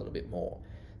concept up a little bit more.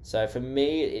 So for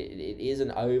me, it is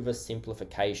an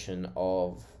oversimplification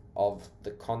of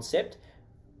the concept,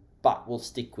 but we'll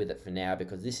stick with it for now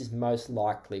because this is most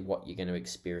likely what you're going to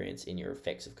experience in your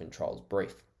effects of controls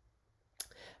brief.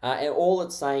 And all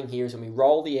it's saying here is when we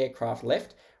roll the aircraft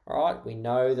left, all right, we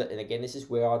know that, and again, this is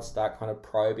where I'd start kind of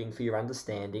probing for your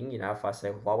understanding. If I say,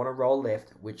 if I want to roll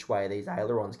left, which way are these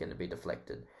ailerons going to be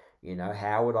deflected?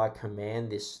 How would I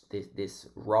command this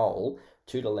roll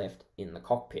to the left in the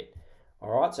cockpit?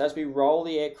 All right, so as we roll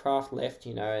the aircraft left,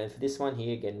 and for this one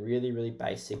here, again, really, really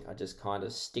basic. I just kind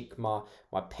of stick my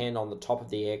pen on the top of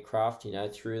the aircraft,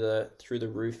 through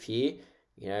the roof here,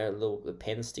 the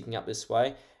pen sticking up this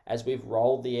way. As we've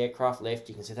rolled the aircraft left,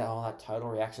 you can see that, that total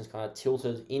reaction is kind of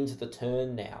tilted into the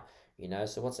turn now.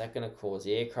 So what's that going to cause?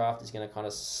 The aircraft is going to kind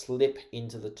of slip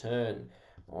into the turn.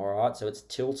 All right, so it's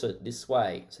tilted this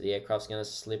way. So the aircraft's going to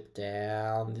slip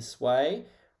down this way.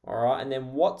 All right, and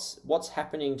then what's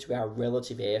happening to our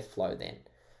relative airflow then?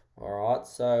 All right,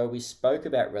 so we spoke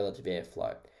about relative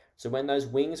airflow. So when those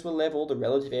wings were level, the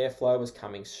relative airflow was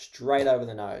coming straight over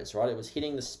the nose, right? It was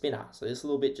hitting the spinner. So this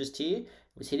little bit just here,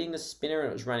 it was hitting the spinner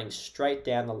and it was running straight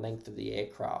down the length of the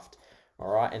aircraft.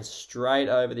 All right, and straight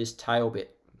over this tail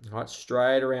bit, all right,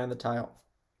 straight around the tail.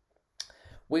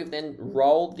 We've then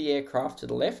rolled the aircraft to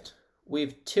the left.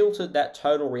 We've tilted that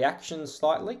total reaction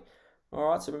slightly. All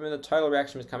right, so remember the total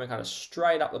reaction was coming kind of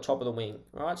straight up the top of the wing.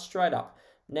 All right, straight up.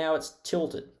 Now it's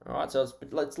tilted. All right, so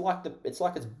it's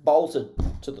like it's bolted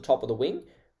to the top of the wing.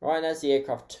 All right, and as the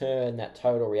aircraft turned, that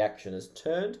total reaction has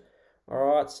turned. All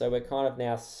right, so we're kind of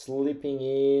now slipping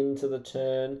into the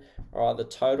turn. All right, the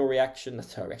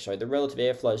relative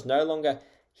airflow is no longer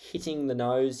hitting the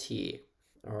nose here.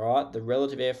 All right, the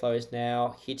relative airflow is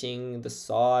now hitting the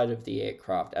side of the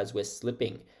aircraft as we're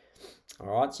slipping.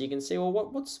 All right, so you can see, well,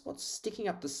 what's sticking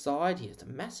up the side here? It's a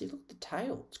massive, look at the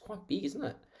tail. It's quite big, isn't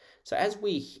it? So as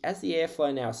the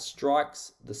airflow now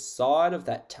strikes the side of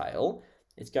that tail,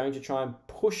 it's going to try and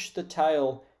push the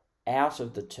tail out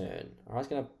of the turn. All right, it's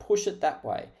going to push it that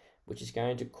way, which is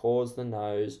going to cause the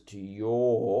nose to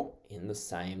yaw in the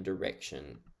same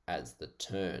direction as the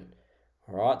turn.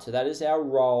 All right, so that is our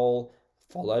roll,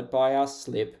 followed by our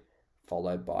slip,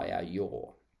 followed by our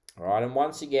yaw. All right, and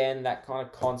once again, that kind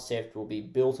of concept will be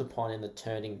built upon in the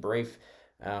turning brief,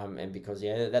 and because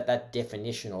that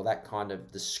definition or that kind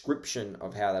of description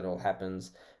of how that all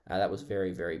happens, that was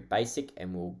very, very basic,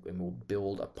 and we'll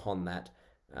build upon that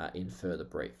in further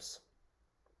briefs.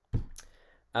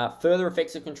 Further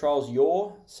effects of controls,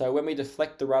 yaw. So when we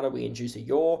deflect the rudder, we induce a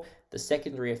yaw. The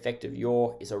secondary effect of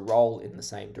yaw is a roll in the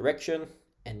same direction,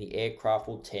 and the aircraft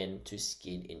will tend to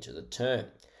skid into the turn.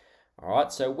 All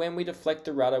right, so when we deflect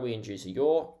the rudder, we induce a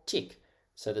yaw, tick.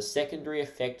 So the secondary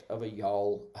effect of a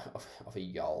yaw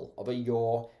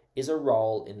is a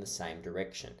roll in the same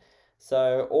direction.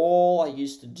 So all I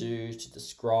used to do to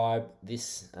describe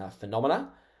this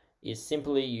phenomena is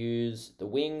simply use the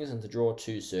wings and to draw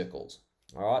two circles.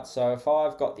 All right, so if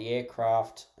I've got the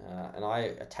aircraft and I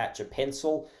attach a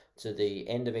pencil to the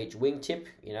end of each wingtip,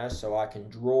 so I can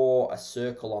draw a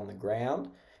circle on the ground,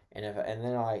 and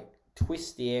then I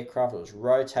twist the aircraft, or just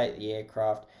rotate the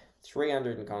aircraft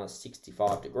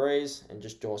 365 degrees and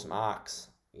just draw some arcs.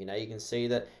 You can see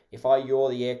that if I yaw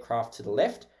the aircraft to the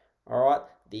left, all right,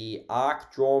 the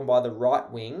arc drawn by the right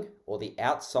wing or the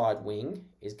outside wing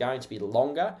is going to be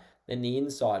longer than the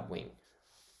inside wing.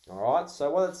 All right,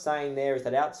 so what it's saying there is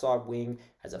that outside wing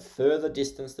has a further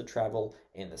distance to travel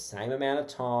in the same amount of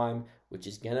time, which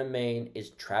is going to mean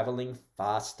it's traveling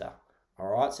faster. All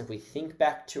right, so if we think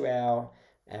back to our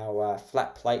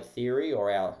flat plate theory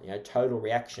or our total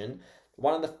reaction,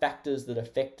 one of the factors that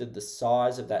affected the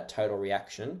size of that total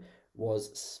reaction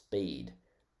was speed.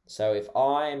 So if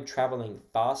I am traveling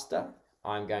faster,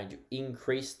 I'm going to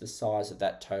increase the size of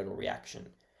that total reaction.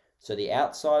 So the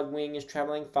outside wing is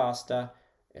traveling faster.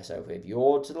 So if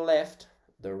you're to the left,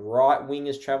 the right wing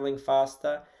is traveling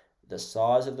faster. The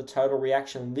size of the total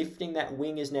reaction lifting that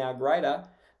wing is now greater.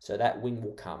 So that wing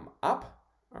will come up,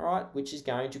 all right, which is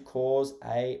going to cause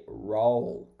a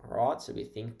roll, all right? So we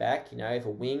think back, if a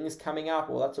wing is coming up,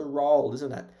 well, that's a roll,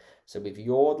 isn't it? So if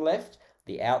you're left,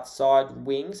 the outside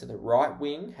wing, so the right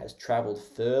wing, has traveled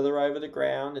further over the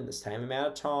ground in the same amount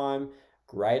of time,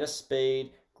 greater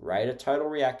speed, greater total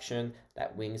reaction,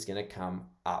 that wing's going to come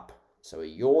up. So a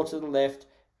yaw to the left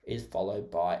is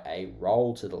followed by a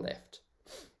roll to the left.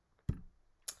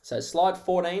 So slide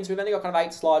 14, so we've only got kind of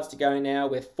 8 slides to go now.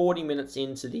 We're 40 minutes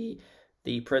into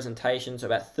the presentation, so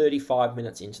about 35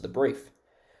 minutes into the brief.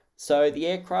 So the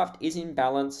aircraft is in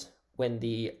balance when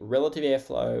the relative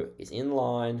airflow is in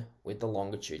line with the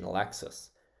longitudinal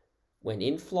axis. When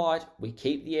in flight, we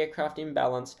keep the aircraft in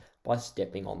balance by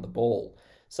stepping on the ball.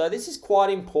 So this is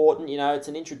quite important, it's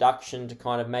an introduction to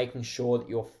kind of making sure that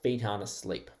your feet aren't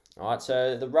asleep. All right,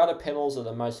 so the rudder pedals are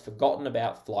the most forgotten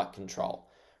about flight control.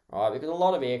 Right, because a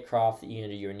lot of aircraft that you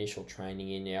do your initial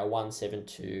training in,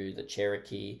 172, the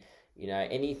Cherokee,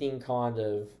 anything kind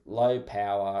of low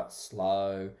power,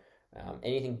 slow,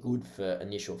 anything good for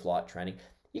initial flight training,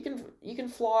 you can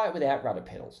fly it without rudder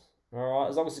pedals. All right,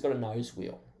 as long as it's got a nose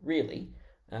wheel, really.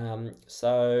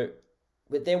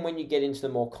 But then when you get into the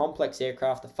more complex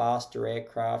aircraft, the faster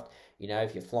aircraft,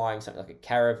 if you're flying something like a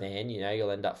Caravan,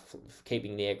 you'll end up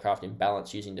keeping the aircraft in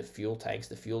balance using the fuel tanks,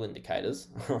 the fuel indicators,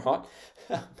 all right?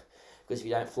 Because if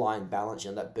you don't fly in balance,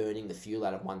 you'll end up burning the fuel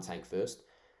out of one tank first.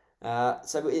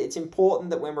 So it's important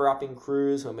that when we're up in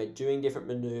cruise, when we're doing different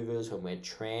maneuvers, when we're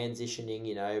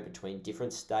transitioning, between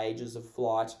different stages of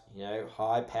flight,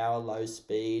 high power, low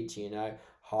speed,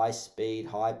 high speed,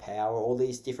 high power, all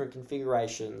these different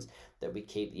configurations, that we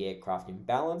keep the aircraft in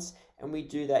balance, and we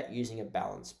do that using a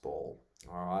balance ball.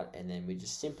 All right, and then we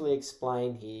just simply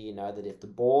explain here, that if the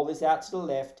ball is out to the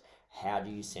left, how do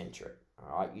you center it?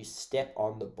 All right, you step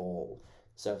on the ball.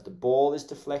 So if the ball is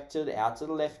deflected out to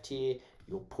the left here,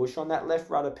 you'll push on that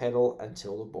left rudder pedal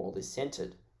until the ball is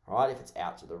centered. All right, if it's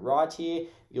out to the right here,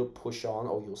 you'll push on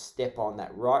or you'll step on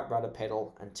that right rudder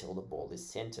pedal until the ball is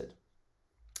centered.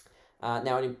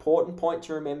 Now, an important point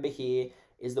to remember here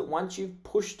is that once you've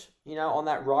pushed, on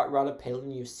that right rudder pedal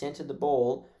and you've centered the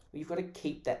ball, you've got to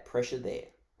keep that pressure there,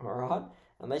 all right?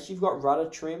 Unless you've got rudder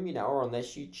trim, or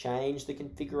unless you change the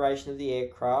configuration of the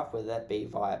aircraft, whether that be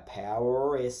via power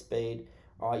or airspeed,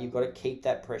 all right, you've got to keep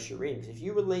that pressure in. Because if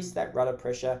you release that rudder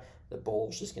pressure, the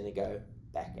ball's just going to go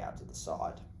back out to the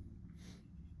side.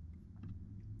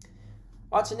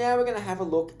 All right, so now we're going to have a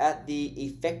look at the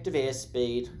effective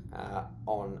airspeed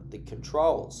on the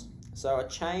controls. So a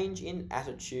change in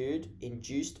attitude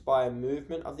induced by a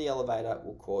movement of the elevator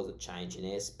will cause a change in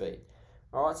airspeed.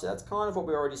 All right, so that's kind of what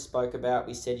we already spoke about.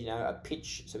 We said, a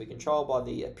pitch, so a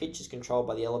pitch is controlled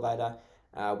by the elevator,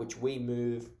 which we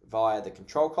move via the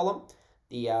control column.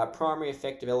 The primary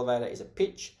effective elevator is a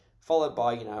pitch, followed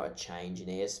by, a change in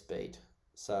airspeed.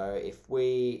 So if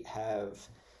we have,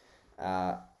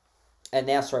 what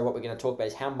we're going to talk about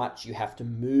is how much you have to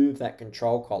move that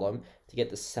control column to get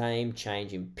the same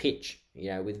change in pitch,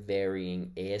 with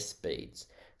varying airspeeds.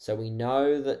 So we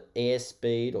know that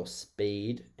airspeed or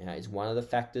speed is one of the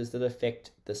factors that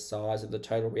affect the size of the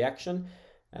total reaction.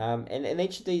 And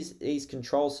each of these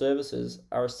control surfaces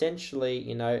are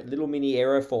essentially, little mini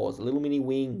aerofoils, little mini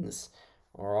wings.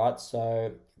 All right,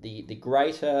 so the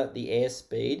greater the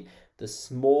airspeed, the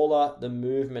smaller the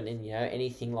movement in,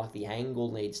 anything like the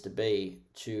angle needs to be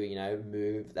to,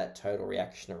 move that total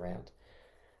reaction around.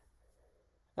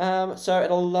 So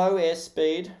at a low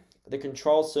airspeed, the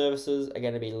control surfaces are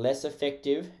going to be less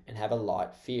effective and have a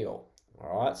light feel.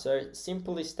 All right, so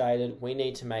simply stated, we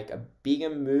need to make a bigger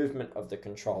movement of the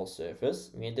control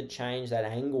surface. We need to change that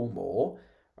angle more,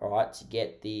 all right, to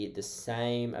get the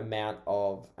same amount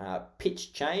of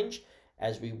pitch change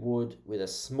as we would with a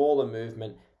smaller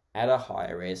movement at a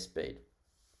higher airspeed.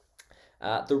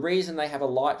 The reason they have a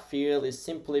light feel is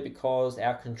simply because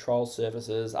our control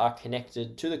surfaces are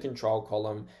connected to the control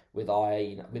column with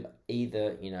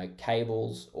either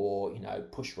cables or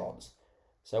push rods.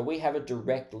 So we have a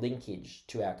direct linkage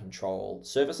to our control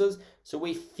surfaces, so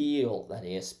we feel that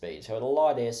airspeed. So at a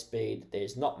light airspeed,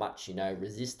 there's not much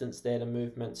resistance there to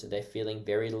movement, so they're feeling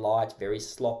very light, very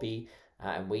sloppy,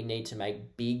 and we need to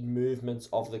make big movements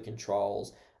of the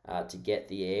controls to get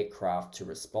the aircraft to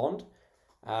respond.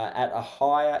 At a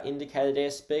higher indicated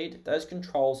airspeed, those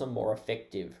controls are more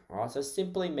effective, right? So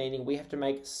simply meaning we have to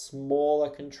make smaller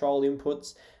control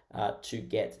inputs to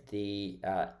get the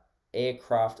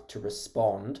aircraft to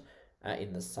respond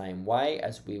in the same way,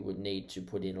 as we would need to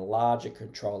put in larger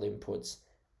control inputs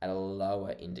at a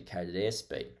lower indicated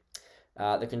airspeed.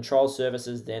 The control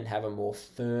surfaces then have a more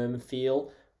firm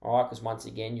feel, all right, because once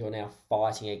again, you're now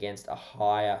fighting against a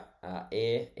higher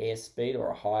airspeed or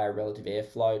a higher relative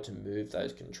airflow to move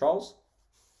those controls.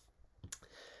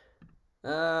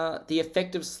 The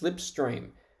effective slipstream.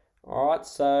 All right,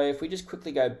 so if we just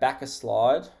quickly go back a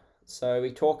slide, so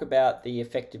we talk about the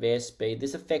effective airspeed.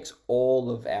 This affects all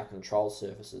of our control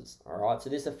surfaces. All right, so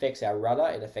this affects our rudder,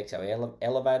 it affects our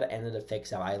elevator, and it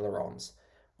affects our ailerons.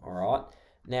 All right,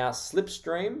 now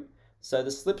slipstream. So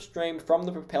the slipstream from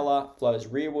the propeller flows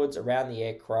rearwards around the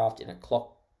aircraft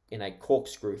in a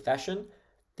corkscrew fashion.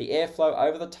 The airflow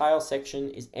over the tail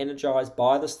section is energized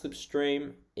by the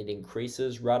slipstream. It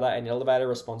increases rudder and elevator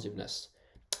responsiveness.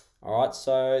 All right,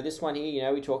 so this one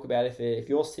here, we talk about if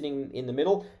you're sitting in the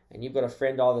middle and you've got a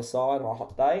friend either side on a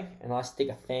hot day, and I stick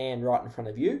a fan right in front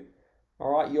of you,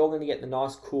 all right, you're going to get the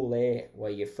nice cool air, where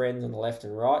your friends on the left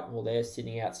and right, well, they're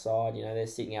sitting outside, they're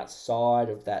sitting outside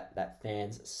of that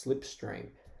fan's slipstream.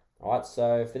 All right,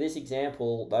 so for this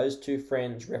example, those two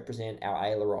friends represent our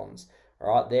ailerons.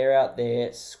 All right, they're out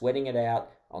there sweating it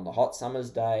out on the hot summer's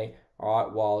day, all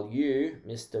right, while you,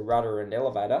 Mr. Rudder and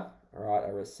Elevator, all right,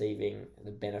 are receiving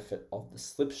the benefit of the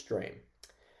slipstream.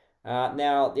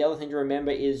 Now, the other thing to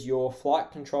remember is your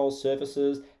flight control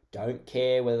surfaces don't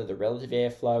care whether the relative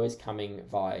airflow is coming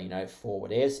via,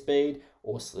 forward airspeed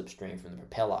or slipstream from the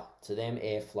propeller. To them,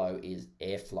 airflow is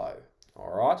airflow,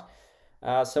 all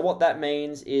right? So what that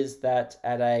means is that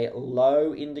at a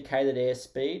low indicated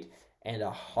airspeed and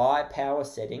a high power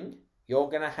setting, you're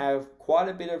going to have quite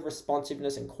a bit of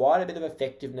responsiveness and quite a bit of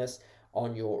effectiveness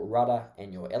on your rudder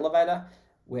and your elevator,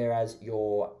 whereas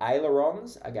your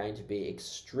ailerons are going to be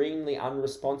extremely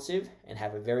unresponsive and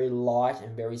have a very light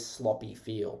and very sloppy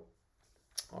feel.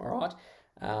 All right,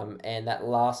 and that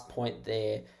last point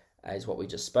there is what we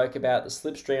just spoke about. The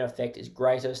slipstream effect is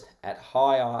greatest at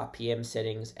high RPM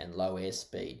settings and low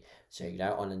airspeed. So,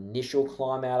 on initial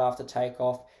climb out after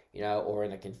takeoff, or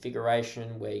in a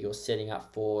configuration where you're setting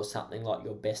up for something like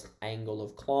your best angle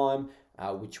of climb,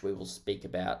 which we will speak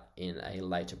about in a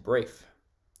later brief.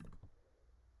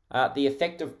 The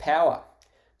effective power.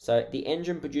 So the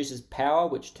engine produces power,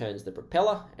 which turns the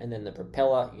propeller, and then the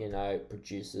propeller,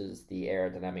 produces the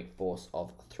aerodynamic force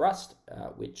of thrust,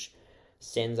 which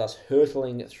sends us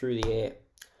hurtling through the air.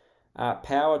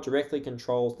 Power directly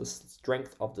controls the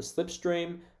strength of the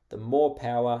slipstream. The more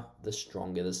power, the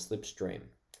stronger the slipstream.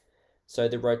 So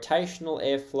the rotational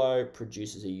airflow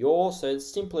produces a yaw. So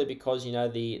it's simply because,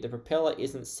 the propeller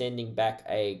isn't sending back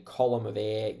a column of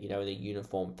air, in a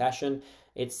uniform fashion.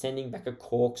 It's sending back a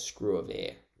corkscrew of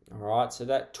air. All right, so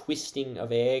that twisting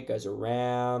of air goes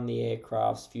around the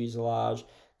aircraft's fuselage,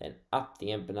 then up the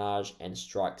empennage and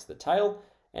strikes the tail.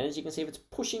 And as you can see, if it's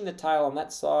pushing the tail on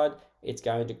that side, it's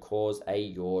going to cause a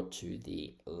yaw to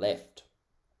the left.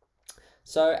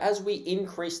 So as we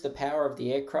increase the power of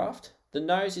the aircraft, the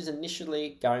nose is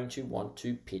initially going to want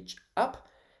to pitch up,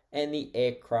 and the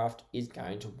aircraft is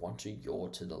going to want to yaw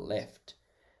to the left.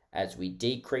 As we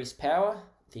decrease power,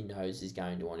 the nose is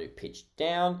going to want to pitch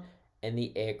down, and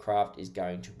the aircraft is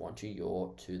going to want to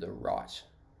yaw to the right.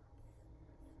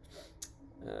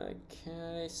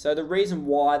 Okay, so the reason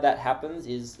why that happens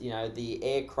is, the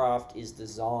aircraft is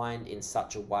designed in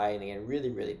such a way, and again, really,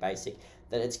 really basic,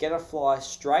 that it's going to fly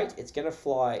straight, it's going to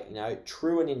fly,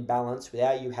 true and in balance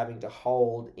without you having to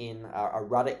hold in a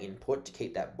rudder input to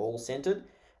keep that ball centered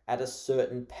at a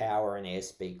certain power and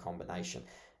airspeed combination.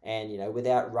 And,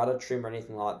 without rudder trim or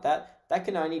anything like that, that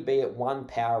can only be at one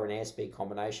power and airspeed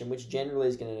combination, which generally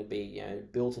is going to be,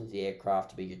 built into the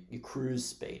aircraft to be your cruise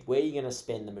speed, where you're going to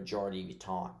spend the majority of your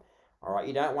time. All right,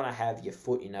 you don't want to have your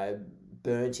foot,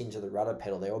 burnt into the rudder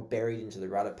pedal there or buried into the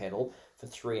rudder pedal for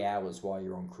 3 hours while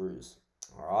you're on cruise.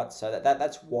 All right, so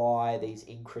that's why these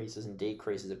increases and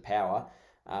decreases of power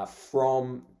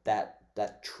from that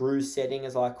true setting,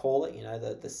 as I call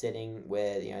it, the setting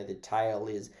where, the tail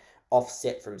is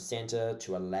offset from center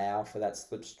to allow for that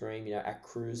slipstream, at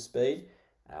cruise speed,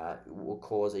 will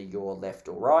cause a yaw left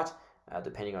or right,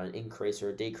 depending on an increase or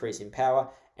a decrease in power,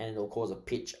 and it will cause a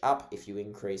pitch up if you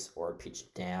increase or a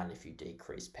pitch down if you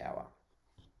decrease power.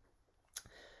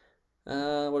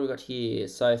 What do we got here?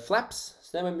 So flaps.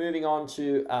 So then we're moving on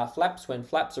to flaps. When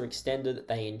flaps are extended,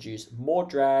 they induce more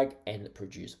drag and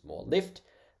produce more lift.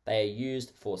 They are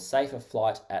used for safer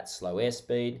flight at slow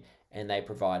airspeed, and they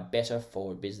provide better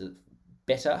forward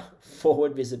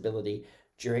visibility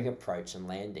during approach and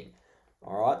landing.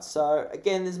 All right, so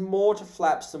again, there's more to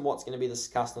flaps than what's going to be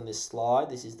discussed on this slide.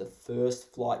 This is the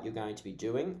first flight you're going to be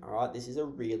doing. All right, this is a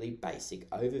really basic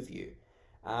overview.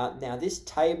 Now, this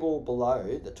table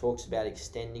below that talks about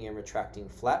extending and retracting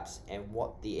flaps and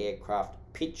what the aircraft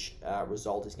pitch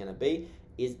result is going to be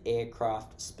is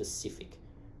aircraft specific.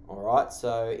 All right,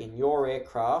 so in your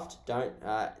aircraft, don't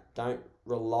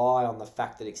rely on the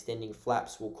fact that extending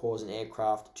flaps will cause an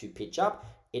aircraft to pitch up.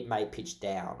 It may pitch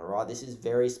down. All right, this is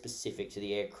very specific to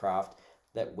the aircraft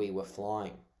that we were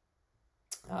flying.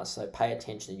 So pay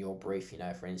attention in your brief,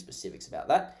 for any specifics about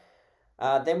that.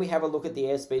 Then we have a look at the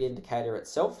airspeed indicator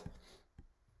itself,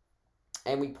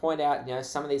 and we point out,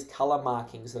 some of these color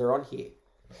markings that are on here.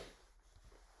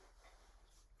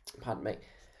 Pardon me.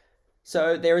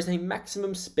 So there is a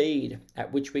maximum speed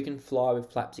at which we can fly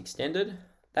with flaps extended.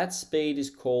 That speed is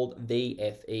called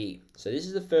VFE. So this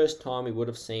is the first time we would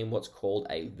have seen what's called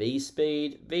a V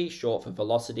speed, V short for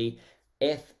velocity,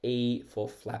 FE for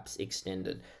flaps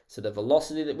extended. So the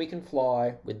velocity that we can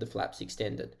fly with the flaps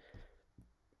extended.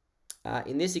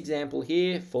 In this example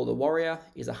here for the Warrior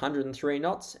is 103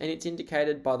 knots, and it's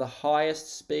indicated by the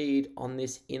highest speed on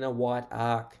this inner white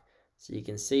arc. So you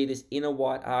can see this inner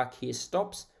white arc here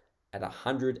stops at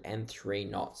 103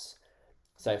 knots.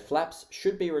 So flaps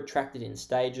should be retracted in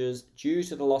stages due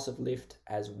to the loss of lift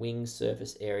as wing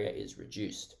surface area is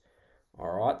reduced. All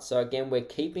right, so again, we're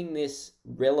keeping this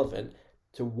relevant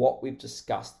to what we've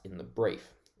discussed in the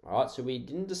brief. All right, so we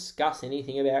didn't discuss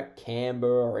anything about camber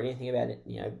or anything about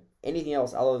anything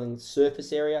else other than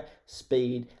surface area,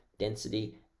 speed,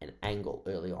 density, and angle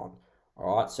early on.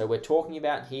 All right, so we're talking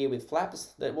about here with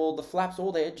flaps that, well, the flaps,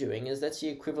 all they're doing is that's the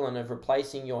equivalent of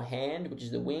replacing your hand, which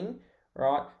is the wing,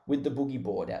 right, with the boogie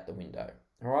board out the window.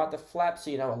 All right, the flaps,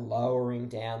 are lowering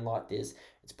down like this.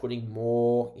 It's putting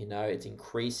more, it's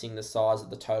increasing the size of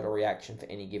the total reaction for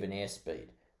any given airspeed.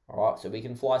 All right, so we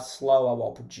can fly slower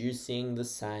while producing the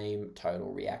same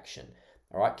total reaction.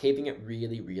 All right, keeping it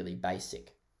really, really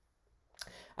basic.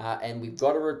 And we've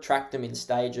got to retract them in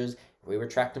stages. If we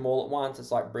retract them all at once,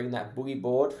 it's like bring that boogie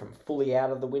board from fully out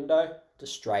of the window to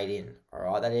straight in. All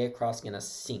right, that aircraft's going to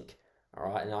sink. All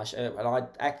right, and I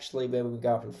actually, when we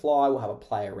go up and fly, we'll have a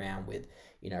play around with,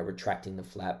 retracting the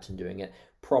flaps and doing it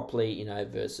properly,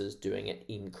 versus doing it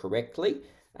incorrectly.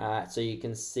 So you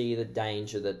can see the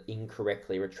danger that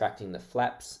incorrectly retracting the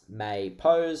flaps may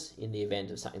pose in the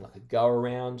event of something like a go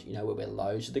around, where we're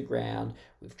low to the ground,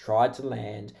 we've tried to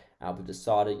land, we've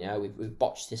decided, we've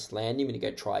botched this landing, we're going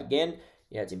to go try again.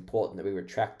 It's important that we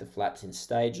retract the flaps in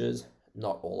stages,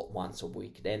 not all at once, or we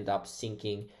could end up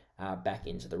sinking back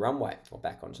into the runway or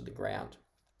back onto the ground.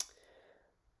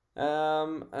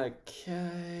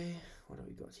 Okay, what have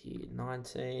we got here?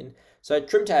 19. So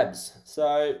trim tabs.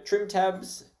 So trim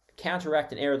tabs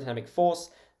counteract an aerodynamic force.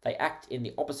 They act in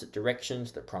the opposite direction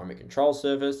to the primary control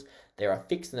surface. There are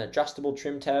fixed and adjustable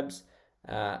trim tabs,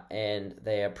 and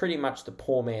they are pretty much the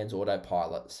poor man's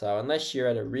autopilot. So unless you're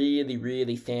at a really,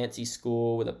 really fancy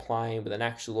school with a plane with an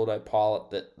actual autopilot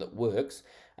that works,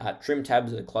 trim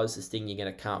tabs are the closest thing you're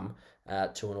going to come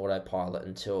to an autopilot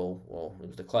until, well, it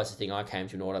was the closest thing I came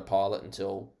to an autopilot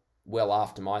until well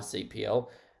after my CPL.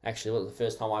 Actually, it was the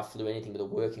first time I flew anything with a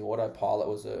working autopilot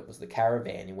was the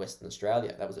Caravan in Western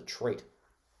Australia. That was a treat.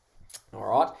 All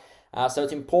right. So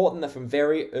it's important that from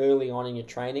very early on in your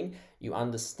training, you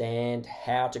understand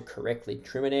how to correctly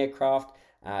trim an aircraft.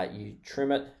 You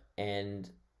trim it, and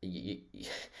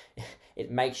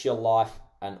it makes your life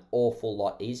an awful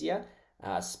lot easier,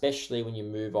 especially when you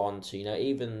move on to,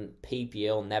 even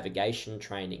PPL navigation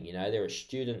training. There are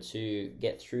students who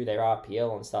get through their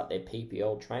RPL and start their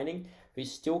PPL training who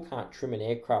still can't trim an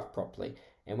aircraft properly.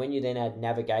 And when you then add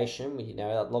navigation,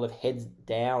 a lot of heads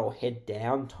down or head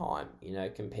down time,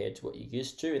 compared to what you're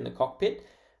used to in the cockpit.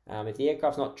 If the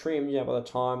aircraft's not trimmed, by the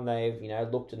time they've,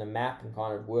 looked at the map and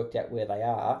kind of worked out where they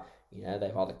are,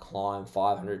 they've either climbed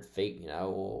 500 feet,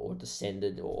 or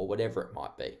descended or whatever it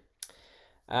might be.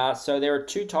 So there are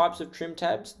two types of trim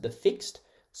tabs. The fixed,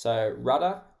 so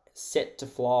rudder set to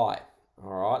fly.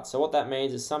 All right, so what that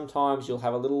means is sometimes you'll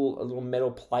have a little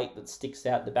metal plate that sticks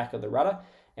out the back of the rudder.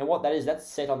 And what that is,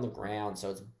 that's set on the ground, so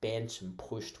it's bent and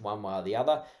pushed one way or the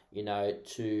other,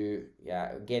 to,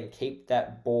 again, keep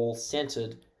that ball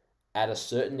centered at a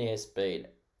certain airspeed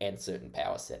and certain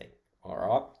power setting. All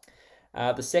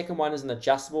right. The second one is an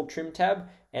adjustable trim tab,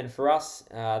 and for us,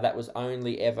 that was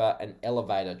only ever an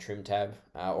elevator trim tab,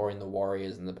 or in the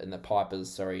Warriors and the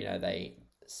Pipers, they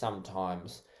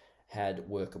sometimes had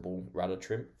workable rudder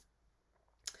trim.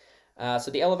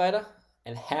 So the elevator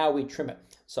and how we trim it.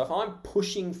 So if I'm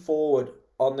pushing forward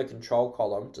on the control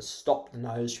column to stop the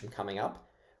nose from coming up,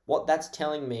 what that's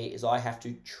telling me is I have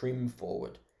to trim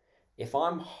forward. If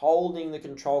I'm holding the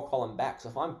control column back, so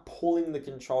if I'm pulling the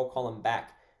control column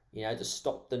back, to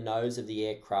stop the nose of the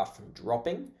aircraft from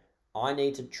dropping, I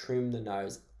need to trim the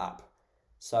nose up.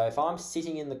 So if I'm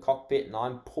sitting in the cockpit and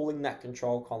I'm pulling that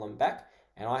control column back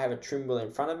and I have a trim wheel in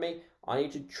front of me, I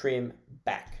need to trim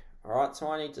back. All right, so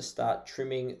I need to start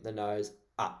trimming the nose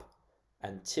up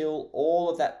until all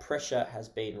of that pressure has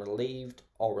been relieved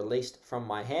or released from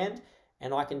my hand,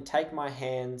 and I can take my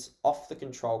hands off the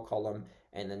control column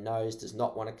and the nose does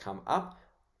not want to come up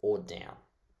or down.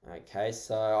 Okay,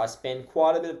 so I spend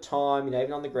quite a bit of time,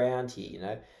 even on the ground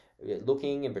here,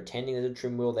 looking and pretending there's a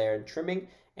trim wheel there and trimming,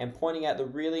 and pointing out the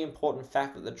really important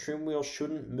fact that the trim wheel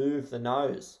shouldn't move the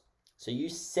nose. So you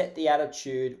set the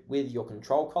attitude with your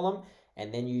control column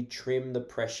and then you trim the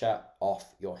pressure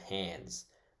off your hands.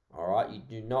 All right, you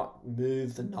do not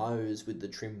move the nose with the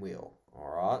trim wheel.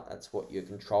 All right, that's what your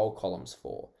control column's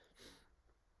for.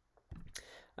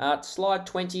 Slide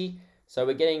 20. So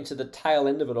we're getting to the tail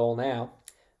end of it all now.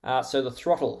 So the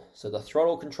throttle. So the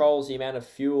throttle controls the amount of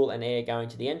fuel and air going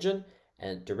to the engine,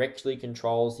 and it directly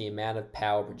controls the amount of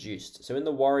power produced. So in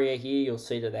the Warrior here, you'll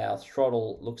see that our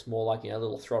throttle looks more like a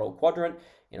little throttle quadrant.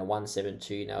 In a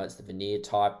 172, it's the vernier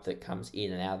type that comes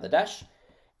in and out of the dash.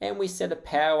 And we set a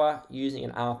power using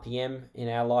an RPM in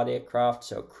our light aircraft.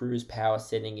 So a cruise power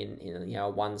setting in a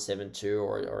 172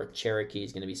 or a Cherokee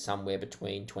is going to be somewhere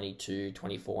between 22,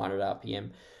 2400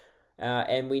 RPM.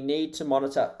 And we need to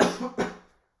monitor,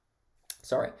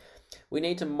 we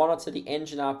need to monitor the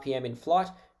engine RPM in flight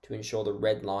to ensure the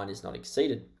red line is not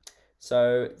exceeded.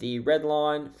 So the red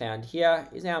line found here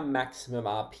is our maximum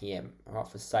RPM, all right,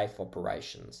 for safe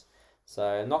operations. So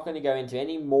I'm not going to go into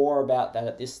any more about that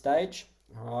at this stage.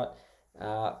 All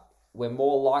right, we're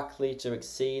more likely to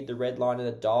exceed the red line in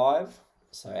a dive.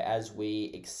 So as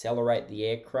we accelerate the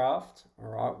aircraft, all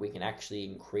right, we can actually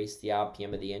increase the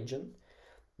RPM of the engine.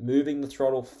 Moving the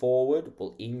throttle forward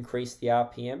will increase the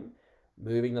RPM.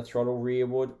 Moving the throttle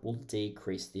rearward will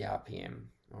decrease the RPM.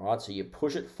 All right, so you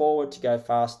push it forward to go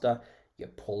faster, you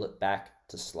pull it back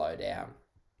to slow down.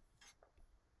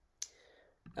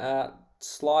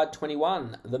 Slide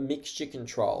 21, the mixture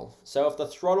control. So if the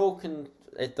throttle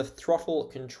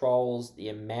controls the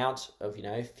amount of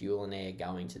fuel and air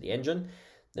going to the engine,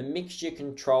 the mixture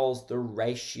controls the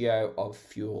ratio of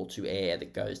fuel to air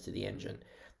that goes to the engine.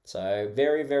 So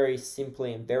very, very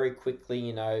simply and very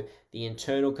quickly, the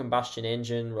internal combustion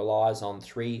engine relies on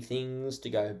three things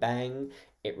to go bang.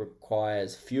 It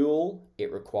requires fuel,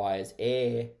 it requires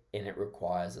air, and it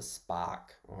requires a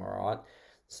spark. All right,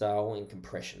 so in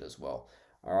compression as well.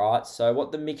 All right, so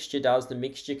what the mixture does, the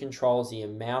mixture controls the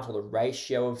amount or the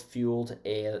ratio of fuel to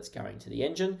air that's going to the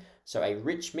engine. So a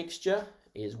rich mixture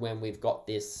is when we've got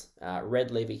this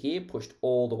red lever here pushed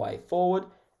all the way forward,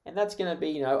 and that's going to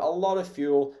be, a lot of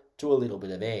fuel to a little bit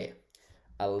of air.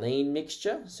 A lean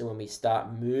mixture, so when we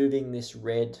start moving this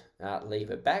red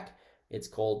lever back, it's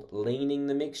called leaning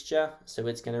the mixture, so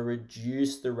it's going to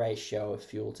reduce the ratio of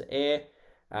fuel to air.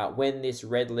 When this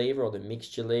red lever or the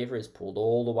mixture lever is pulled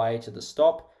all the way to the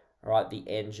stop, all right, the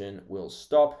engine will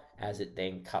stop as it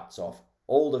then cuts off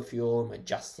all the fuel and we're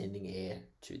just sending air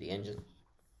to the engine.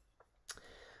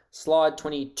 Slide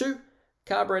 22,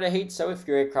 carburetor heat. So if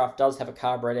your aircraft does have a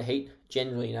carburetor heat,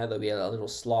 generally, there'll be a little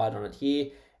slide on it here.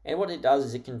 And what it does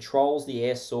is it controls the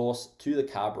air source to the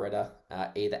carburetor,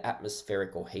 either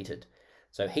atmospheric or heated.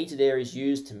 So heated air is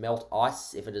used to melt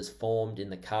ice if it is formed in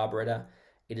the carburetor.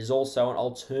 It is also an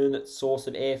alternate source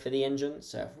of air for the engine.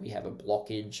 So if we have a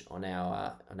blockage on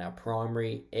our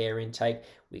primary air intake,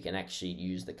 we can actually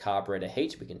use the carburetor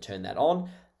heat. We can turn that on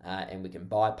and we can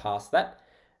bypass that.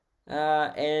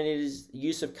 And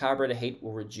use of carburetor heat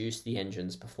will reduce the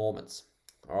engine's performance.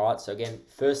 All right, so again,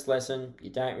 first lesson, you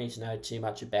don't need to know too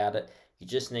much about it. You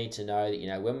just need to know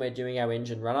that, when we're doing our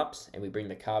engine run-ups and we bring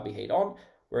the carby heat on,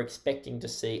 we're expecting to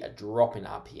see a drop in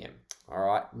RPM. All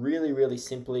right, really, really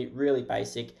simply, really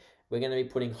basic. We're going to be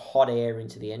putting hot air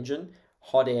into the engine.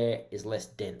 Hot air is less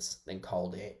dense than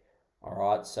cold air. All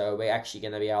right, so we're actually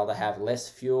going to be able to have less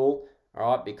fuel,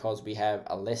 all right, because we have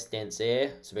a less dense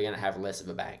air, so we're going to have less of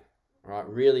a bang. All right,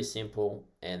 really simple,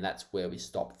 and that's where we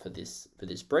stop for this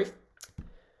brief.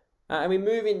 And we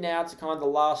move in now to kind of the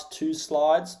last two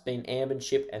slides, being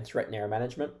airmanship and threat and error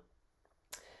management.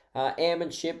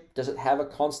 Airmanship, does it have a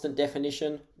constant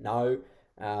definition? No.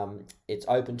 It's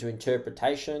open to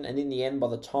interpretation, and in the end, by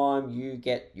the time you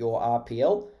get your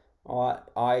RPL,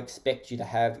 I expect you to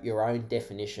have your own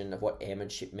definition of what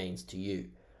airmanship means to you.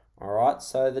 All right,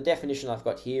 so the definition I've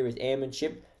got here is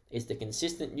airmanship is the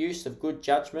consistent use of good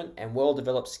judgment and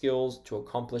well-developed skills to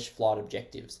accomplish flight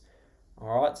objectives.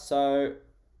 All right, so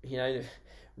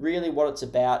really what it's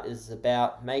about is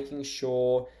about making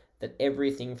sure that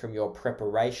everything from your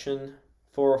preparation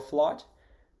for a flight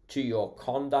to your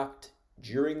conduct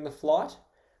during the flight,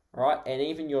 all right, and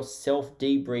even your self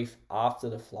debrief after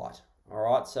the flight, all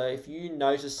right. So if you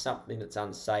notice something that's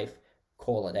unsafe,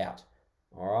 call it out,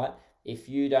 all right. If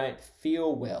you don't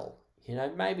feel well,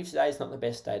 maybe today's not the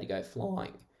best day to go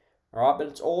flying, all right. But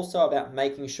it's also about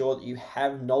making sure that you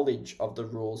have knowledge of the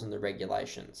rules and the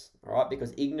regulations, all right,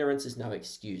 because ignorance is no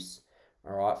excuse,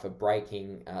 all right, for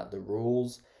breaking the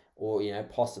rules or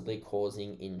possibly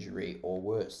causing injury or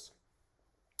worse.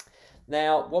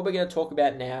 Now, what we're going to talk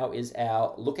about now is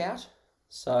our lookout.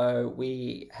 So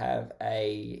we have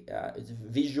a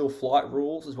visual flight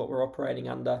rules is what we're operating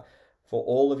under for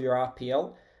all of your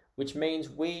RPL, which means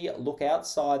we look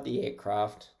outside the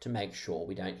aircraft to make sure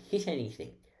we don't hit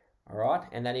anything. All right,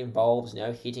 and that involves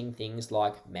hitting things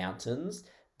like mountains,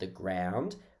 the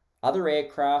ground, other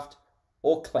aircraft,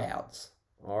 or clouds.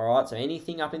 All right, so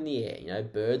anything up in the air,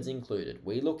 birds included.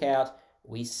 We look out,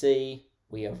 we see,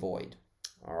 we avoid.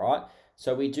 All right,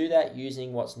 so we do that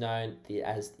using what's known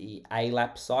as the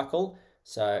ALAP cycle.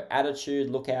 So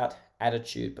attitude, lookout,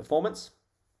 attitude, performance.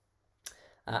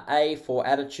 A for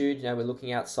attitude, we're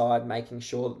looking outside, making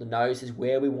sure that the nose is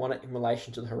where we want it in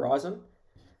relation to the horizon.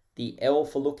 The L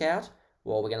for lookout,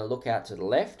 well, we're going to look out to the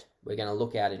left, we're going to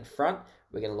look out in front,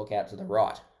 we're going to look out to the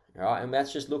right. All right, and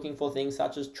that's just looking for things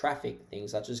such as traffic,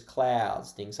 things such as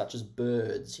clouds, things such as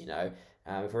birds,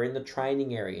 if we're in the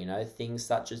training area, things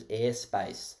such as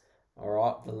airspace, all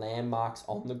right, the landmarks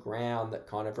on the ground that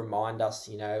kind of remind us,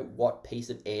 what piece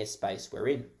of airspace we're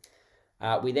in.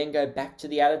 We then go back to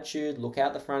the attitude, look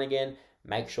out the front again,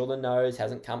 make sure the nose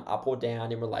hasn't come up or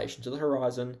down in relation to the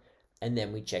horizon, and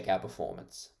then we check our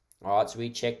performance. All right, so we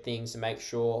check things to make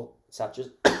sure, such as,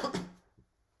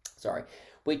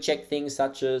 we check things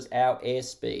such as our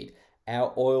airspeed,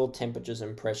 our oil temperatures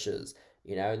and pressures,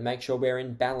 make sure we're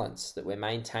in balance, that we're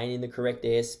maintaining the correct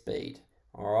airspeed.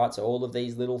 All right, so all of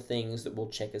these little things that we'll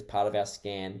check as part of our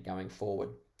scan going forward.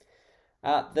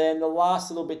 Then the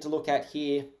last little bit to look at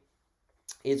here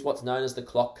is what's known as the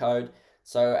clock code.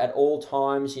 So at all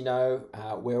times,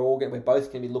 we're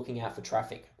both going to be looking out for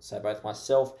traffic. So both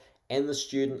myself and the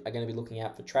student are going to be looking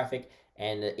out for traffic,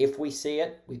 and if we see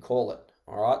it, we call it.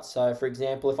 All right. So for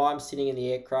example, if I'm sitting in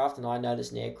the aircraft and I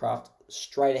notice an aircraft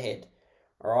straight ahead,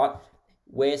 all right,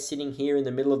 we're sitting here in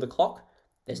the middle of the clock.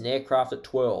 There's an aircraft at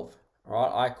 12. All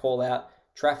right. I call out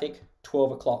traffic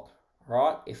 12 o'clock. All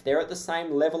right. If they're at the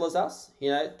same level as us, they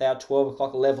are 12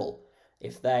 o'clock level.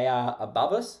 If they are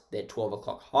above us, they're 12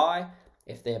 o'clock high.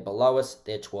 If they're below us,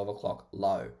 they're 12 o'clock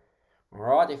low. All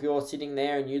right, if you're sitting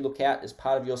there and you look out as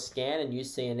part of your scan and you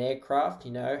see an aircraft,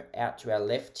 out to our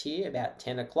left here, about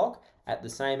 10 o'clock, at the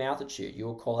same altitude, you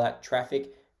will call out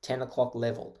traffic 10 o'clock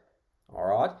level. All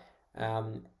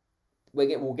right,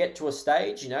 we'll get to a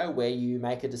stage, where you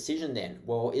make a decision then.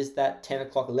 Well, is that 10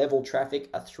 o'clock level traffic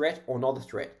a threat or not a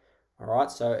threat? All right,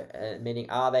 so meaning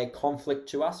are they conflict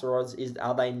to us, or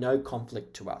are they no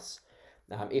conflict to us?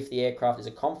 If the aircraft is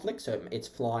a conflict, so it's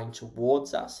flying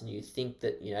towards us and you think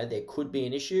that, there could be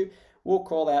an issue, we'll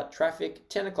call out traffic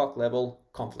 10 o'clock level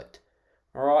conflict.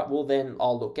 All right, well then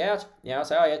I'll look out. I'll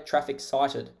say, oh yeah, traffic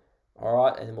sighted. All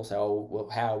right, and then we'll say, oh, well,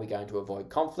 how are we going to avoid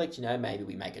conflict? Maybe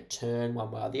we make a turn one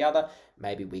way or the other.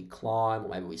 Maybe we climb, or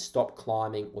maybe we stop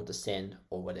climbing or descend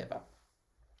or whatever.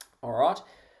 All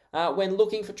right, when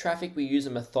looking for traffic, we use a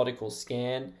methodical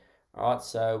scan. All right,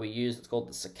 so we use what's called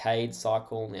the saccade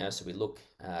cycle now. So we look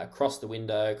across the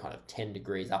window, kind of 10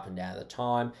 degrees up and down at a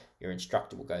time. Your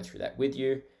instructor will go through that with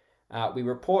you. We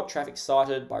report traffic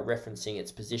sighted by referencing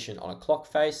its position on a clock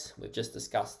face. We've just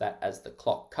discussed that as the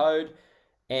clock code.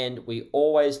 And we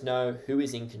always know who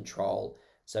is in control,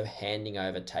 so handing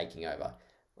over, taking over.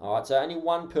 All right, so only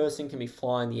one person can be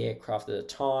flying the aircraft at a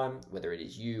time, whether it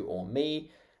is you or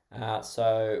me.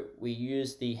 So we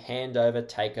use the handover,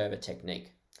 takeover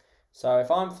technique. So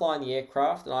if I'm flying the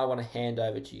aircraft and I want to hand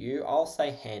over to you, I'll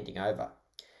say handing over.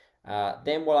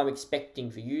 Then what I'm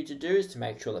expecting for you to do is to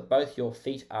make sure that both your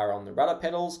feet are on the rudder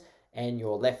pedals and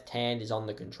your left hand is on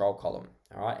the control column.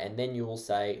 All right, and then you will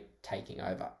say taking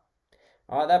over.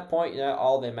 All right, at that point,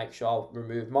 I'll then make sure I'll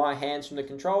remove my hands from the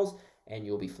controls and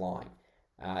you'll be flying.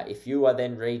 If you are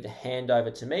then ready to hand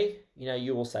over to me,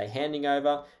 you will say handing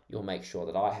over. You'll make sure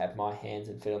that I have my hands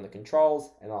and feet on the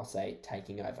controls and I'll say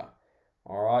taking over.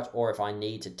 All right, or if I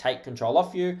need to take control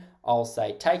off you, I'll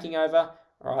say taking over.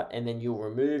 All right, and then you'll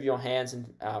remove your hands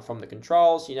from the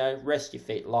controls, rest your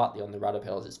feet lightly on the rudder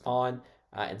pedals is fine,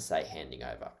 and say handing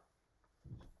over.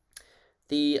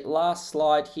 The last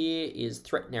slide here is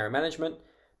threat and error management.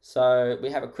 So we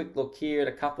have a quick look here at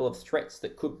a couple of threats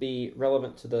that could be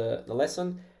relevant to the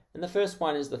lesson. And the first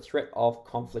one is the threat of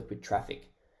conflict with traffic.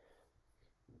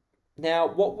 Now,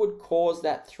 what would cause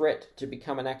that threat to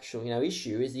become an actual,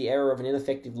 issue is the error of an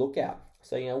ineffective lookout.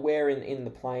 So, we're in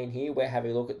the plane here, we're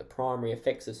having a look at the primary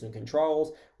effect system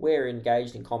controls, we're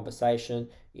engaged in conversation,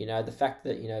 the fact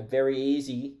that, very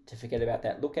easy to forget about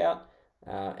that lookout,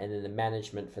 and then the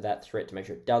management for that threat to make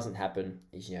sure it doesn't happen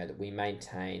is, that we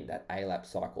maintain that ALAP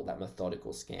cycle, that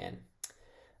methodical scan.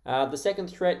 The second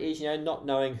threat is, not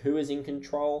knowing who is in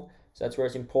control. So that's where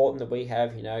it's important that we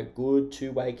have, good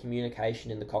two-way communication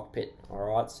in the cockpit.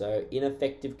 All right, so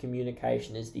ineffective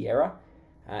communication is the error,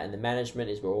 and the management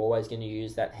is we're always going to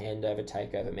use that handover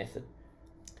takeover method.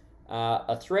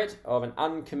 A threat of an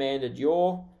uncommanded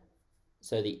yaw.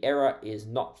 So the error is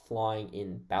not flying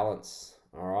in balance.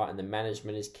 All right, and the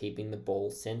management is keeping the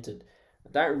ball centered.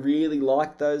 I don't really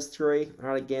like those three. All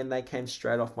right, again, they came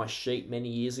straight off my sheet many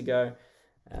years ago.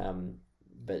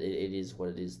 But it is what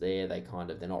it is there.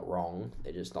 They're not wrong.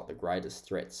 They're just not the greatest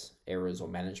threats, errors, or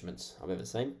managements I've ever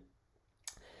seen.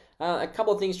 A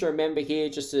couple of things to remember here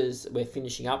just as we're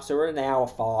finishing up. So we're at an hour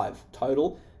 5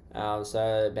 total.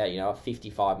 So about, a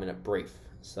 55-minute brief.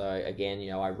 So again,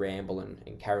 I ramble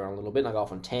and carry on a little bit and I go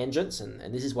off on tangents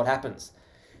and this is what happens.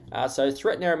 So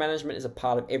threat and error management is a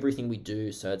part of everything we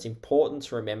do. So it's important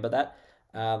to remember that.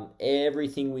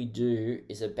 Everything we do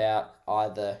is about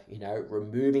either,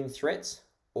 removing threats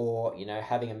or,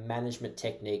 having a management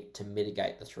technique to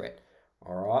mitigate the threat.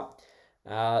 All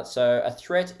right. So a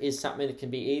threat is something that can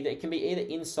be either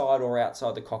inside or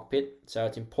outside the cockpit. So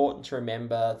it's important to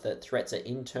remember that threats are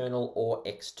internal or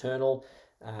external.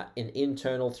 An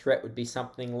internal threat would be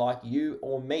something like you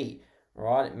or me. All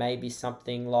right. It may be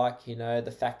something like,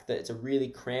 the fact that it's a really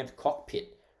cramped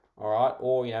cockpit. All right,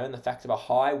 or in the fact of a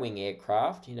high wing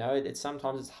aircraft,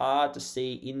 sometimes it's hard to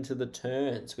see into the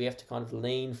turn, so we have to kind of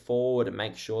lean forward and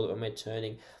make sure that when we're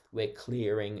turning, we're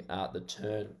clearing the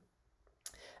turn.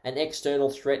 An external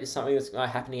threat is something that's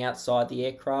happening outside the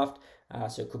aircraft,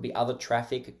 so it could be other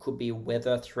traffic, it could be a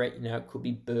weather threat, it could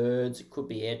be birds, it could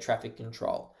be air traffic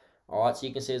control. All right, so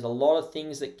you can see there's a lot of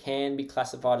things that can be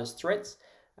classified as threats,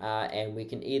 and we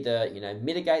can either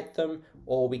mitigate them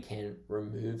or we can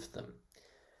remove them.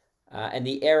 And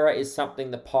the error is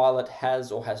something the pilot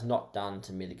has or has not done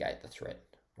to mitigate the threat.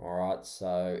 All right,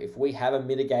 so if we have a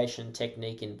mitigation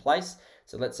technique in place,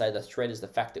 so let's say the threat is the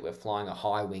fact that we're flying a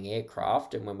high wing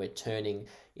aircraft and when we're turning,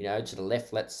 to the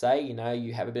left, let's say,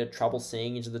 you have a bit of trouble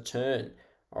seeing into the turn.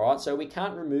 All right, so we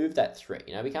can't remove that threat.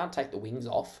 We can't take the wings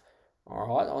off. All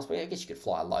right, I guess you could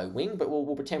fly a low wing, but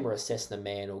we'll pretend we're assessing the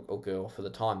man or girl for the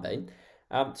time being.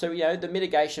 So, the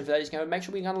mitigation for that is going to make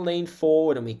sure we kind of lean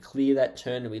forward and we clear that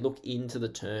turn and we look into the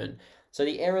turn. So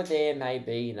the error there may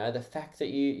be, the fact that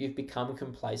you've become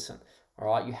complacent. All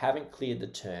right, you haven't cleared the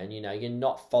turn. You're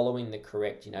not following the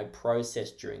correct,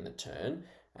 process during the turn.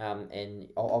 And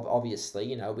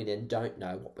obviously, we then don't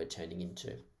know what we're turning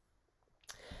into.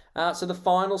 So the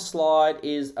final slide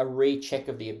is a recheck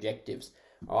of the objectives.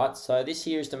 All right, so this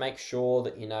here is to make sure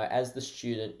that, as the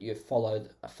student, you've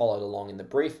followed along in the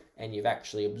brief and you've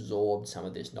actually absorbed some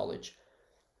of this knowledge.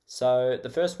 So the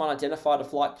first one, identify the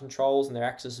flight controls and their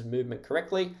axis of movement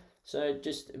correctly. So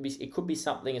it could be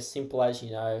something as simple as,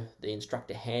 the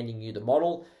instructor handing you the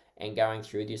model and going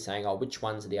through you saying, oh, which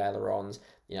ones are the ailerons?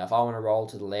 If I want to roll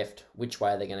to the left, which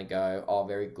way are they going to go? Oh,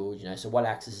 very good. So what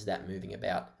axis is that moving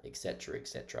about, etc.,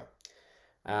 etc.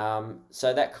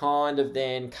 So that kind of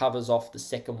then covers off the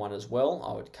second one as well.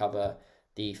 I would cover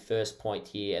the first point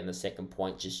here and the second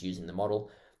point just using the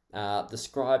model.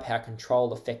 Describe how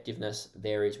control effectiveness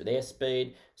varies with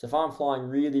airspeed. So if I'm flying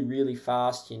really, really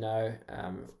fast,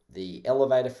 the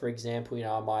elevator, for example,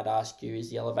 I might ask you, is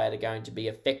the elevator going to be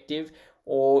effective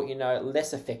or,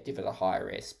 less effective at a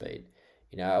higher airspeed?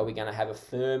 Are we going to have a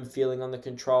firm feeling on the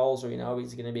controls or,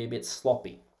 is it going to be a bit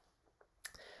sloppy?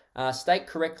 State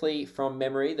correctly from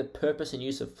memory the purpose and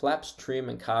use of flaps, trim,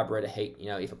 and carburetor heat,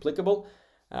 if applicable.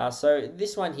 So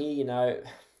this one here,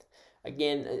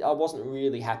 again, I wasn't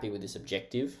really happy with this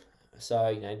objective.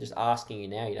 So, just asking you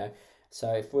now,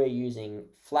 so if we're using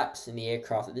flaps in the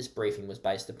aircraft that this briefing was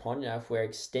based upon, if we're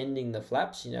extending the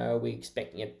flaps, are we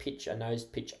expecting a nose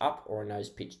pitch up or a nose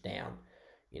pitch down?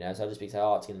 So I'll just be saying,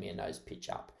 oh, it's going to be a nose pitch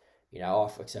up.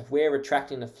 So if we're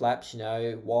retracting the flaps,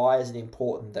 why is it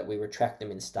important that we retract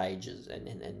them in stages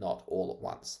and not all at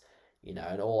once?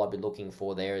 And all I've been looking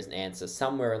for there is an answer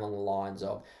somewhere along the lines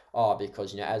of, oh,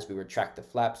 because, as we retract the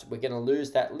flaps, we're going to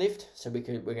lose that lift, so we're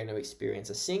going to experience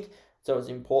a sink. So it's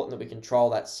important that we control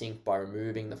that sink by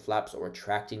removing the flaps or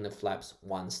retracting the flaps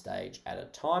one stage at a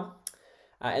time.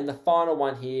 And the final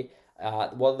one here,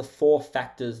 what are the 4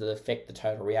 factors that affect the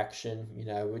total reaction?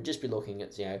 We'd just be looking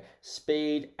at,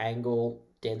 speed, angle,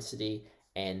 density,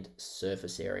 and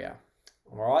surface area.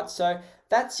 All right, so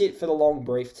that's it for the long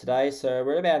brief today. So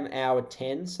we're at about an hour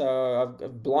 10, so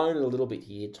I've blown it a little bit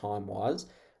here time-wise,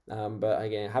 but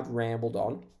again, I have rambled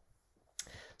on.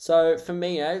 So for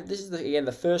me, this is again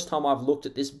the first time I've looked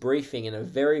at this briefing in a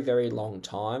very, very long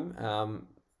time.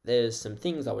 There's some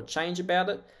things I would change about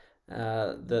it.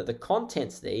 The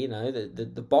contents there,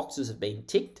 the boxes have been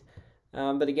ticked,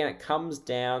 but again, it comes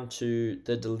down to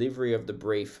the delivery of the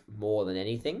brief more than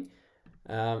anything,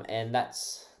 and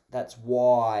that's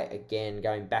why, again,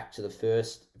 going back to the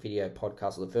first video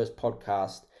podcast or the first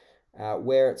podcast,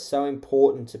 where it's so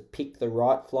important to pick the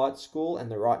right flight school and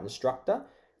the right instructor,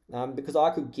 because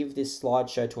I could give this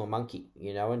slideshow to a monkey,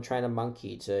 and train a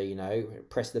monkey to,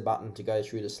 press the button to go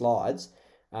through the slides,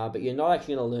 but you're not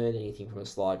actually going to learn anything from a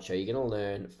slideshow. You're going to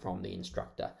learn from the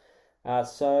instructor.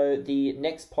 So the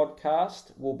next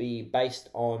podcast will be based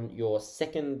on your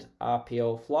second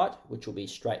RPL flight, which will be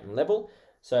straight and level.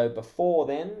 So before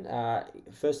then,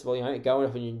 first of all, go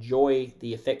off and enjoy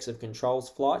the effects of controls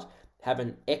flight. Have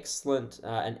an excellent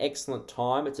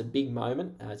time. It's a big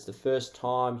moment. It's the first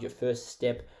time, your first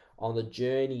step on the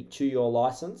journey to your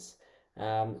license.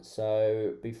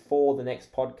 So before the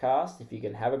next podcast, if you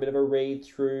can have a bit of a read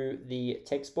through the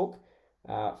textbook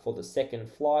for the second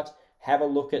flight, have a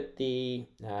look at the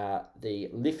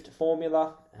lift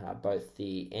formula, both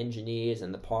the engineers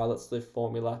and the pilots lift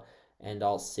formula, and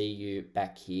I'll see you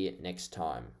back here next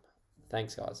time.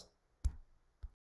 Thanks, guys.